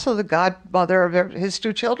because I'm also the godmother of his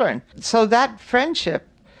 2 children. So that friendship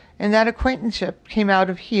and that acquaintanceship came out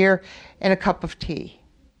of here in a cup of tea.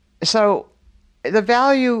 So the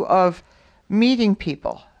value of meeting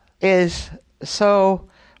people is so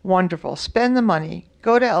wonderful. Spend the money,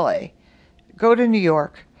 go to LA, go to New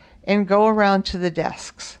York, and go around to the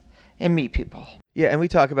desks and meet people. Yeah, and we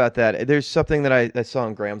talk about that. There's something that I saw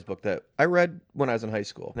in Graham's book that I read when I was in high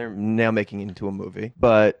school. They're now making it into a movie.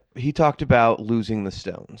 But he talked about losing the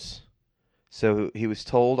Stones. So he was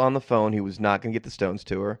told on the phone he was not going to get the Stones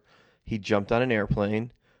tour. He jumped on an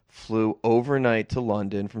airplane, flew overnight to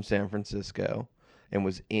London from San Francisco, and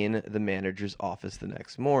was in the manager's office the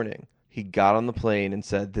next morning. He got on the plane and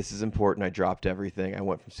said, "This is important. I dropped everything. I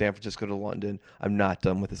went from San Francisco to London. I'm not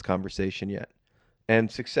done with this conversation yet."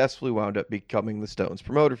 And successfully wound up becoming the Stones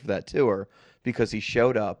promoter for that tour because he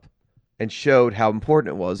showed up and showed how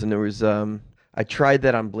important it was. And there was, I tried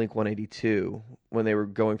that on Blink-182 when they were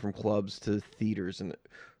going from clubs to theaters and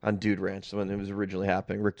on Dude Ranch when it was originally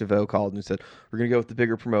happening. Rick DeVoe called and said, "We're going to go with the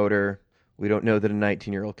bigger promoter. We don't know that a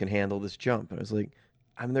 19-year-old can handle this jump." And I was like,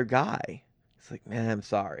 "I'm their guy." It's like, "Man, I'm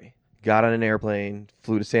sorry." Got on an airplane,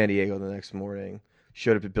 flew to San Diego the next morning,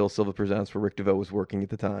 showed up at Bill Silva Presents where Rick DeVoe was working at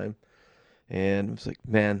the time. And I was like,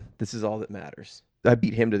 "Man, this is all that matters." I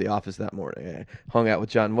beat him to the office that morning. I hung out with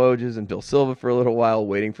John Wojs and Bill Silva for a little while,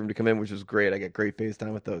 waiting for him to come in, which was great. I got great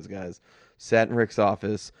FaceTime with those guys. Sat in Rick's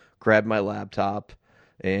office, grabbed my laptop,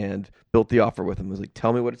 and built the offer with him. I was like,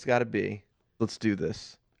 "Tell me what it's got to be. Let's do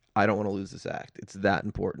this. I don't want to lose this act. It's that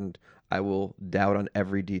important. I will doubt on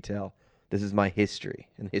every detail. This is my history,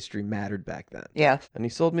 and history mattered back then." Yeah. And he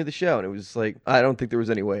sold me the show, and it was like, I don't think there was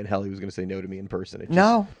any way in hell he was going to say no to me in person. It just,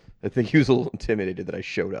 No. I think he was a little intimidated that I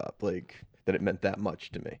showed up, like, that it meant that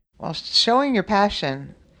much to me. Well, showing your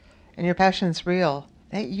passion, and your passion's real,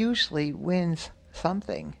 that usually wins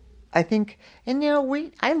something. I think, and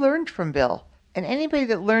I learned from Bill, and anybody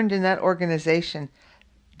that learned in that organization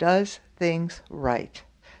does things right.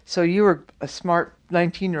 So you were a smart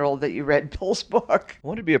 19-year-old that you read Bill's book. I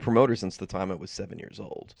wanted to be a promoter since the time I was 7 years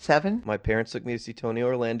old. 7? My parents took me to see Tony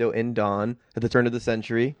Orlando in Dawn at the turn of the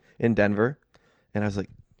century in Denver. And I was like,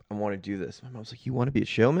 "I want to do this." My mom was like, "You want to be a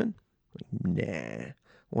showman?" I'm like, "Nah. I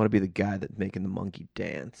want to be the guy that's making the monkey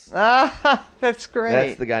dance." Ah, that's great.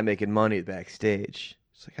 That's the guy making money backstage.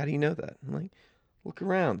 She's like, "How do you know that?" I'm like, "Look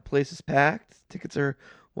around. The place is packed. Tickets are,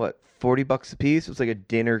 what, $40 a piece?" It was like a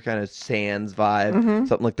dinner kind of Sands vibe. Mhm.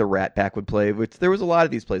 Something like the Rat Pack would play, which there was a lot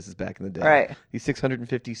of these places back in the day. Right. These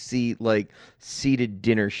 650-seat, like, seated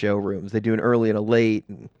dinner showrooms. They do an early and a late.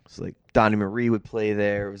 And it's like Donnie Marie would play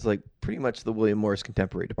there. It was like pretty much the William Morris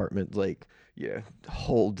Contemporary department, like,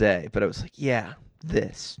 whole day. But I was like, "Yeah,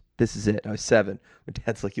 this is it." I was 7. My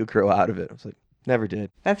dad's like, "You'll grow out of it." I was like, "Never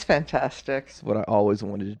did." That's fantastic. It's what I always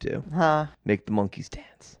wanted to do. Huh. Make the monkeys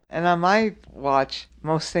dance. And on my watch,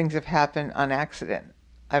 most things have happened on accident.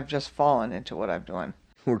 I've just fallen into what I'm doing.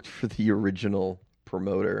 Worked for the original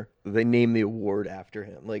promoter. They named the award after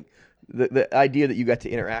him. Like, the idea that you got to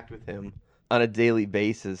interact with him on a daily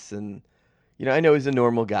basis. And, I know he's a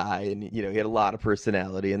normal guy and, he had a lot of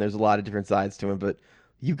personality and there's a lot of different sides to him, but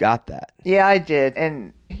you got that. Yeah, I did.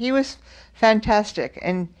 And he was fantastic.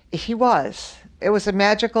 And he was. It was a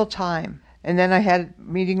magical time. And then I had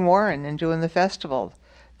meeting Warren and doing the festival.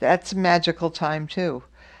 That's a magical time, too.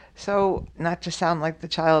 So, not to sound like the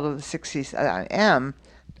child of the 60s I am,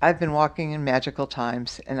 I've been walking in magical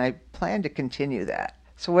times, and I plan to continue that.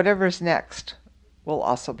 So whatever's next will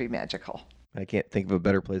also be magical. I can't think of a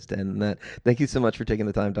better place to end than that. Thank you so much for taking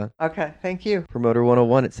the time, Don. Okay, thank you. Promoter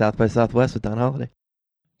 101 at South by Southwest with Don Holiday.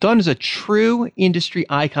 Don is a true industry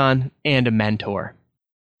icon and a mentor.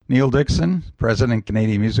 Neil Dixon, President,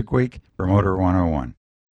 Canadian Music Week, Promoter 101.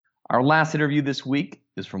 Our last interview this week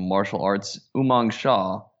is from martial arts Umang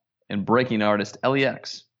Shah and breaking artist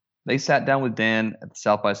LEX. They sat down with Dan at the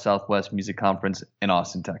South by Southwest Music Conference in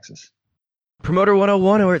Austin, Texas. Promoter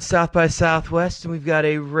 101, we're at South by Southwest, and we've got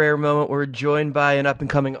a rare moment. We're joined by an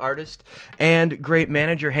up-and-coming artist and great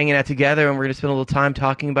manager hanging out together, and we're going to spend a little time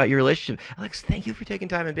talking about your relationship. Alex, thank you for taking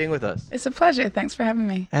time and being with us. It's a pleasure. Thanks for having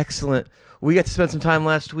me. Excellent. We got to spend some time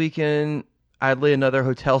last week in Idly, another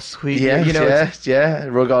hotel suite. Yeah, yeah.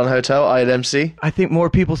 Royal Garden Hotel, IMC. I think more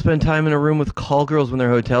people spend time in a room with call girls when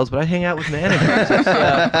they're hotels, but I hang out with managers.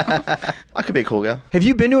 I could be a call girl. Have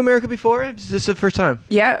you been to America before? Is this the first time?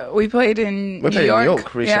 Yeah, we played in New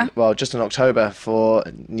York. recently. Yeah. Well, just in October for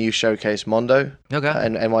a new showcase Mondo. Okay.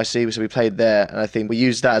 In NYC, so we played there, and I think we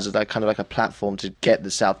used that as kind of like a platform to get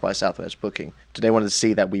the South by Southwest booking. They wanted to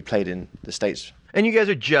see that we played in the States. And you guys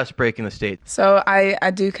are just breaking the States. So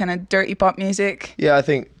I do kind of dirty pop music. Yeah, I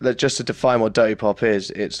think that just to define what dirty pop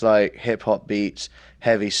is, it's like hip hop beats,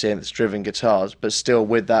 heavy synths, driven guitars, but still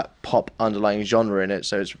with that pop underlying genre in it.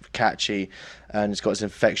 So it's catchy and it's got this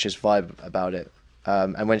infectious vibe about it.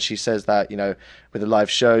 And when she says that, with the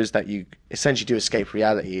live shows that you essentially do escape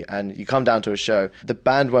reality and you come down to a show, the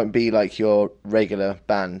band won't be like your regular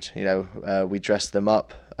band. We dress them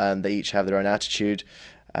up and they each have their own attitude.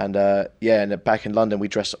 And and back in London, we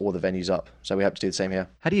dress all the venues up. So we have to do the same here.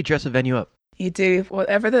 How do you dress a venue up? You do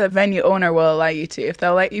whatever the venue owner will allow you to. If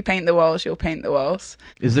they'll let you paint the walls, you'll paint the walls.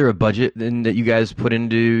 Is there a budget then that you guys put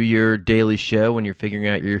into your daily show when you're figuring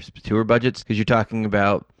out your tour budgets? Because you're talking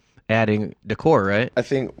about adding decor, right? I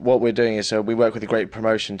think what we're doing is we work with a great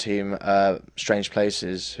promotion team, Strange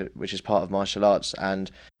Places, which is part of martial arts. And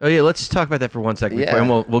oh yeah, let's talk about that for 1 second, Yeah. and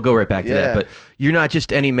we'll go right back to Yeah. that. But you're not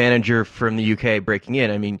just any manager from the UK breaking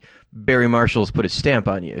in. I mean, Barry Marshall's put a stamp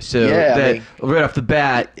on you, so right off the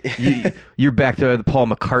bat, you're back to the Paul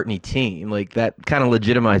McCartney team. Like that kind of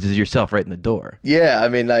legitimizes yourself right in the door. Yeah, I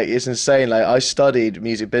mean, it's insane. I studied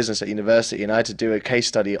music business at university, and I had to do a case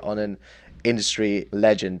study on an industry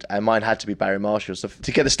legend, and mine had to be Barry Marshall. So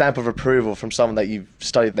to get the stamp of approval from someone that you've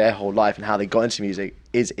studied their whole life and how they got into music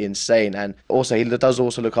is insane. And also, he does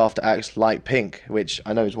also look after acts like Pink, which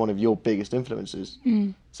I know is one of your biggest influences.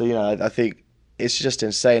 So, I think it's just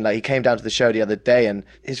insane. He came down to the show the other day and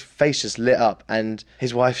his face just lit up, and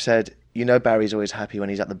his wife said, Barry's always happy when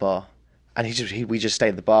he's at the bar. And we just stayed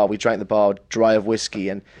at the bar. We drank the bar dry of whiskey,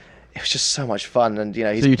 and it was just so much fun. And, So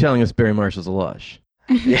you're telling us Barry Marshall's a lush?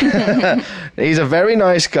 Yeah. He's a very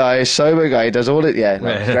nice guy, sober guy. He does all it. Yeah,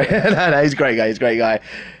 no, he's great. No, he's a great guy. He's a great guy.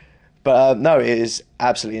 But no, it is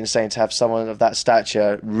absolutely insane to have someone of that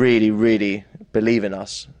stature really, really believe in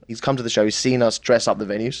us. He's come to the show. He's seen us dress up the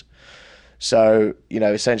venues. So,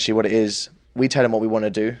 essentially what it is, we tell them what we want to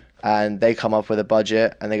do, and they come up with a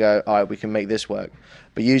budget, and they go, all right, we can make this work.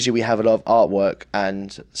 But usually we have a lot of artwork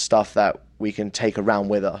and stuff that we can take around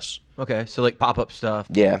with us. Okay, so like pop-up stuff.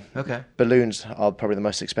 Yeah. Okay. Balloons are probably the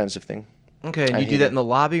most expensive thing. Okay, and you do that in the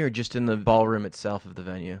lobby or just in the ballroom itself of the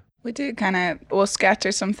venue? We do we'll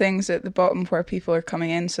scatter some things at the bottom where people are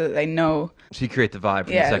coming in so that they know. So you create the vibe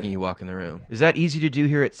from Yeah. the second you walk in the room. Is that easy to do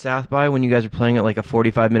here at South by when you guys are playing at like a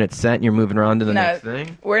 45-minute set and you're moving around to the No, next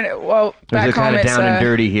thing? Or is it back home kind of it's down and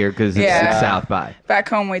dirty here because it's South by? Back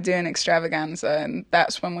home we do an extravaganza, and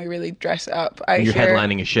that's when we really dress it up. You're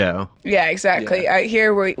headlining a show. Yeah, exactly. Out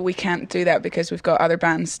here we can't do that because we've got other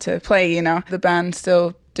bands to play. The band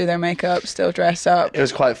still do their makeup, still dress up. It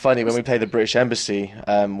was quite funny when we played the British Embassy.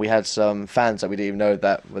 We had some fans that we didn't even know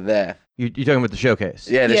that were there. You're talking about the showcase?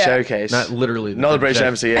 Yeah, the showcase. Not literally. Not the British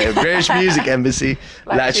Embassy, yeah. British Music Embassy.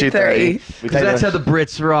 Latitude 30. Because that's how the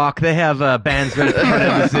Brits rock. They have bands ready for the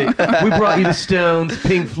Embassy. We brought you the Stones,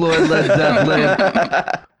 Pink Floyd, Led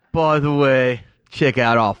Zeppelin. By the way, check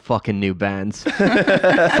out our fucking new bands.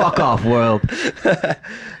 Fuck off, world.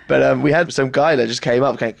 But we had some guy that just came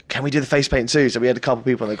up going, can we do the face paint too? So we had a couple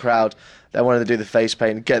people in the crowd that wanted to do the face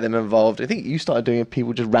paint, get them involved. I think you started doing it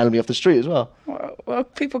people just randomly off the street as well. Well,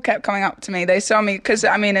 people kept coming up to me. They saw me because,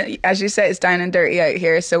 as you said, it's down and dirty out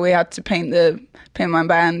here, so we had to paint my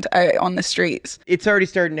band out on the streets. It's already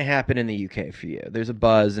starting to happen in the UK for you. There's a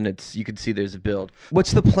buzz, and you can see there's a build.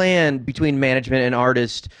 What's the plan between management and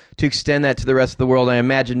artist to extend that to the rest of the world? I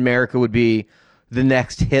imagine America would be the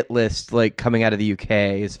next hit list, coming out of the UK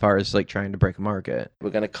as far as trying to break a market. We're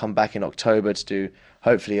going to come back in October to do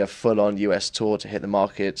hopefully a full-on US tour to hit the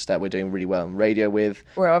markets that we're doing really well on radio with.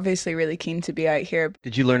 We're obviously really keen to be out here.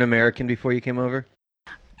 Did you learn American before you came over?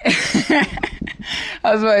 I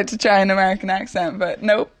was about to try an American accent, but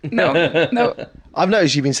nope. I've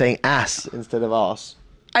noticed you've been saying ass instead of arse.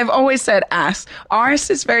 I've always said ass. Arse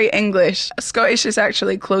is very English. Scottish is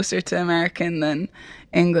actually closer to American than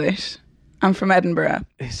English. I'm from Edinburgh.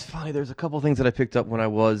 It's funny. There's a couple things that I picked up when I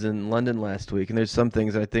was in London last week, and there's some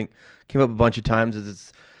things that I think came up a bunch of times.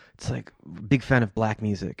 It's like big fan of black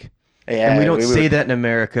music. Yeah, and we don't say that in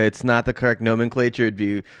America. It's not the correct nomenclature. It'd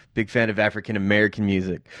be big fan of African American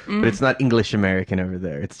music, but it's not English American over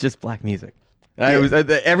there. It's just black music.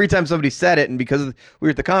 Every time somebody said it, and because we were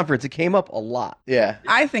at the conference, it came up a lot. Yeah.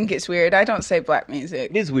 I think it's weird. I don't say black music.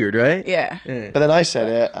 It is weird, right? Yeah. But then I said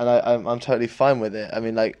it, and I'm totally fine with it. I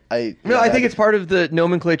mean, like, I think it's part of the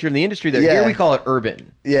nomenclature in the industry. That Yeah. Here we call it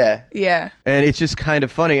urban. Yeah. Yeah. And it's just kind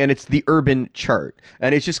of funny, and it's the urban chart.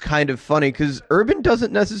 And it's just kind of funny, because urban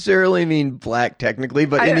doesn't necessarily mean black technically,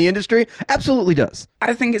 but in the industry, absolutely does.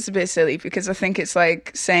 I think it's a bit silly because I think it's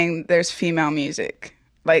like saying there's female music.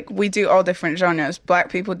 Like, we do all different genres.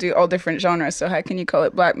 Black people do all different genres, so how can you call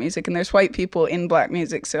it black music? And there's white people in black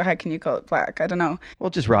music, so how can you call it black? I don't know.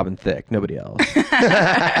 Well, just Robin Thicke, nobody else.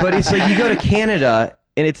 But it's like you go to Canada,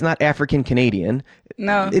 and it's not African Canadian.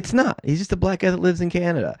 No. It's not. He's just a black guy that lives in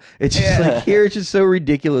Canada. It's just like, here it's just so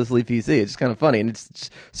ridiculously PC. It's just kind of funny, and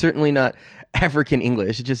it's certainly not African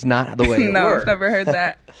English. It's just not the way it No, works. I've never heard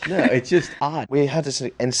that. No, it's just odd. We had this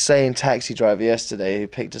insane taxi driver yesterday who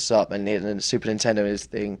picked us up, and he had a Super Nintendo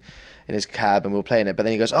in his cab, and we were playing it. But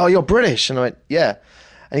then he goes, "Oh, you're British," and I went, "Yeah,"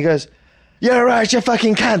 and he goes, "Yeah, right, you're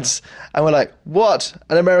fucking cunts," and we're like, "What?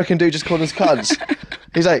 An American dude just called us cunts?"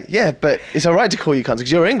 He's like, "Yeah, but it's all right to call you cunts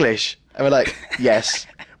because you're English," and we're like, "Yes,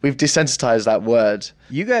 we've desensitized that word."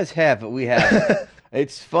 You guys have, but we haven't.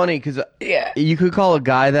 It's funny because you could call a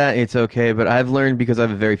guy that, it's okay, but I've learned, because I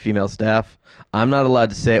have a very female staff, I'm not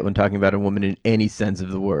allowed to say it when talking about a woman in any sense of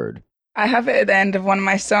the word. I have it at the end of one of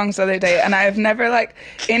my songs the other day, and I've never, like,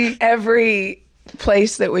 in every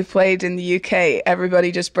place that we've played in the UK,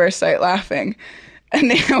 everybody just bursts out laughing.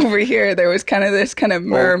 And then over here, there was kind of this kind of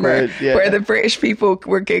murmur where the British people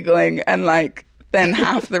were giggling, and, like, then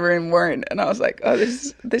half the room weren't. And I was like, oh,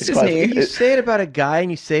 this is new. You say it about a guy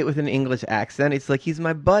and you say it with an English accent, it's like he's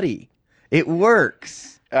my buddy. It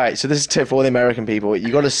works. All right, so this is a tip for all the American people.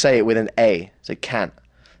 You got to say it with an A. So can't.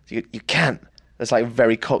 So you can't. That's like a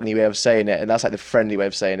very Cockney way of saying it, and that's like the friendly way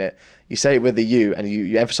of saying it. You say it with the U, and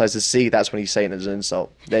you emphasize the C. That's when you say it as an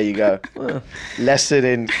insult. There you go. Lesson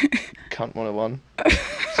in cunt 101.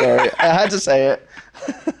 Sorry, I had to say it.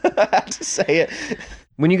 I had to say it.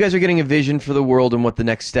 When you guys are getting a vision for the world and what the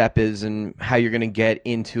next step is and how you're going to get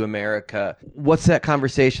into America, what's that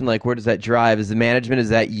conversation like? Where does that drive? Is the management, is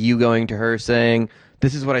that you going to her saying,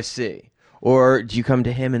 this is what I see? Or do you come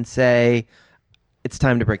to him and say, it's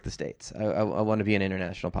time to break the States. I want to be an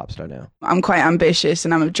international pop star now. I'm quite ambitious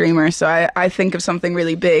and I'm a dreamer, so I think of something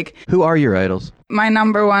really big. Who are your idols? My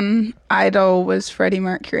number one idol was Freddie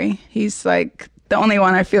Mercury. He's like the only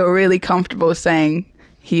one I feel really comfortable saying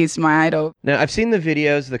he's my idol. Now, I've seen the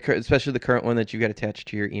videos, especially the current one that you got attached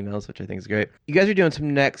to your emails, which I think is great. You guys are doing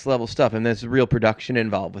some next level stuff, and there's real production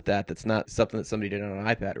involved with that. That's not something that somebody did on an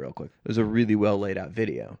iPad real quick. It was a really well laid out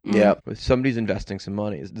video. Yeah. Somebody's investing some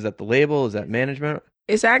money. Is that the label? Is that management?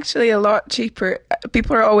 It's actually a lot cheaper.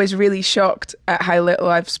 People are always really shocked at how little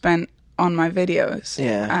I've spent on my videos.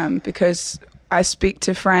 Yeah. Because I speak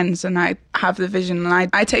to friends and I have the vision and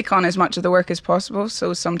I take on as much of the work as possible.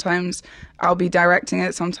 So sometimes I'll be directing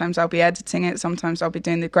it, sometimes I'll be editing it, sometimes I'll be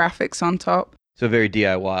doing the graphics on top. So very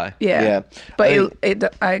DIY. Yeah. But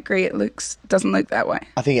I agree, doesn't look that way.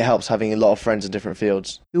 I think it helps having a lot of friends in different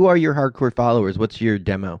fields. Who are your hardcore followers? What's your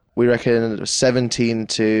demo? We reckon 17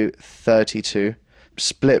 to 32.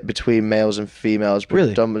 Split between males and females,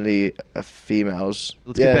 predominantly females.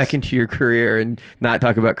 Let's get back into your career and not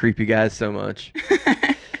talk about creepy guys so much.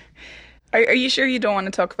 Are you sure you don't want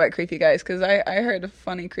to talk about creepy guys? Because I heard a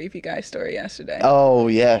funny creepy guy story yesterday. Oh,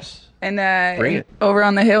 yes. And Bring it. over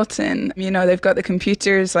on the Hilton, they've got the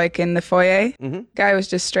computers like in the foyer. Mm-hmm. Guy was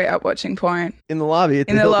just straight up watching porn. In the lobby.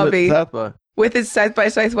 In the lobby. South by. With his South by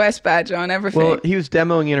Southwest badge on, everything. Well, he was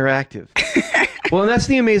demoing interactive. Well, and that's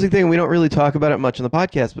the amazing thing. We don't really talk about it much on the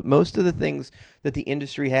podcast, but most of the things that the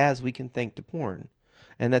industry has, we can thank to porn.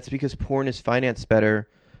 And that's because porn is financed better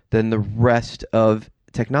than the rest of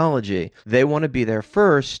technology. They want to be there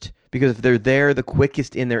first because if they're there the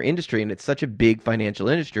quickest in their industry, and it's such a big financial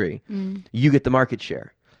industry, you get the market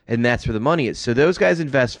share. And that's where the money is. So those guys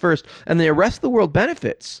invest first, and the rest of the world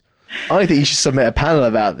benefits. I think you should submit a panel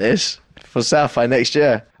about this for South by next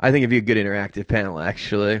year. I think it'd be a good interactive panel,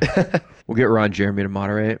 actually. We'll get Ron Jeremy to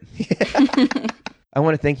moderate. I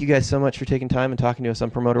want to thank you guys so much for taking time and talking to us on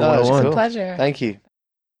Promoter 101. Cool. Pleasure. Thank you.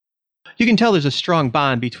 You can tell there's a strong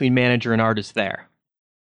bond between manager and artist there.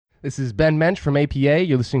 This is Ben Mensch from APA.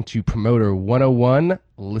 You're listening to Promoter 101.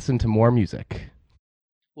 Listen to more music.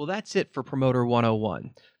 Well, that's it for Promoter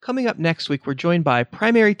 101. Coming up next week, we're joined by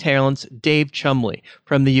Primary Talents Dave Chumley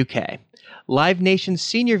from the UK, Live Nation's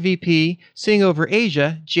Senior VP Sing Over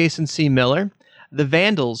Asia, Jason C. Miller, The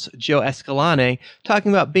Vandals, Joe Escalante,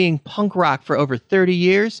 talking about being punk rock for over 30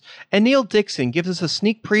 years, and Neil Dixon gives us a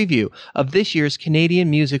sneak preview of this year's Canadian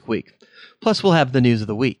Music Week. Plus, we'll have the news of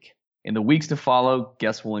the week. In the weeks to follow,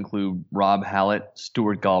 guests will include Rob Hallett,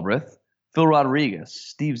 Stuart Galbraith, Phil Rodriguez,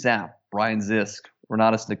 Steve Zapp, Brian Zisk,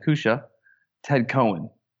 Renatus Nakusha, Ted Cohen,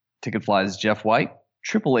 Ticketfly's Jeff White,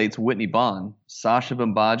 Triple Eight's Whitney Bond, Sasha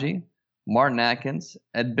Bambaji, Martin Atkins,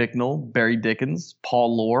 Ed Bicknell, Barry Dickens,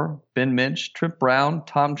 Paul Lohr, Ben Minch, Trip Brown,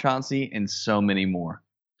 Tom Chauncey, and so many more.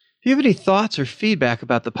 If you have any thoughts or feedback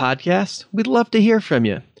about the podcast, we'd love to hear from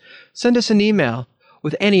you. Send us an email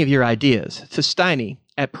with any of your ideas to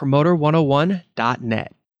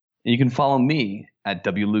steiny@promoter101.net. And you can follow me at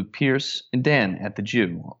WLuke Pierce and Dan at The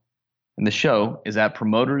Jew. And the show is at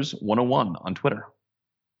Promoters101 on Twitter.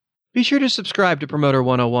 Be sure to subscribe to Promoter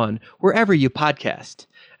 101 wherever you podcast.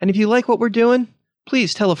 And if you like what we're doing,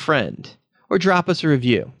 please tell a friend or drop us a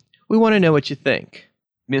review. We want to know what you think.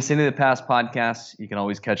 Miss any of the past podcasts, you can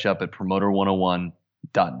always catch up at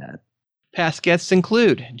Promoter101.net. Past guests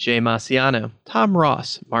include Jay Maciano, Tom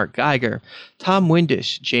Ross, Mark Geiger, Tom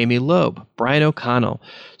Windish, Jamie Loeb, Brian O'Connell,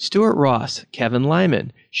 Stuart Ross, Kevin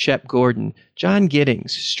Lyman, Shep Gordon, John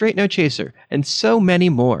Giddings, Straight No Chaser, and so many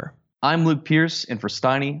more. I'm Luke Pierce, and for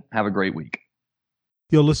Steiny, have a great week.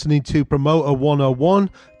 You're listening to Promoter 101.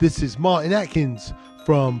 This is Martin Atkins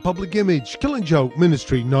from Public Image, Killing Joke,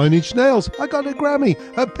 Ministry, 9 Inch Nails. I got a Grammy,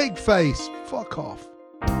 a big face. Fuck off.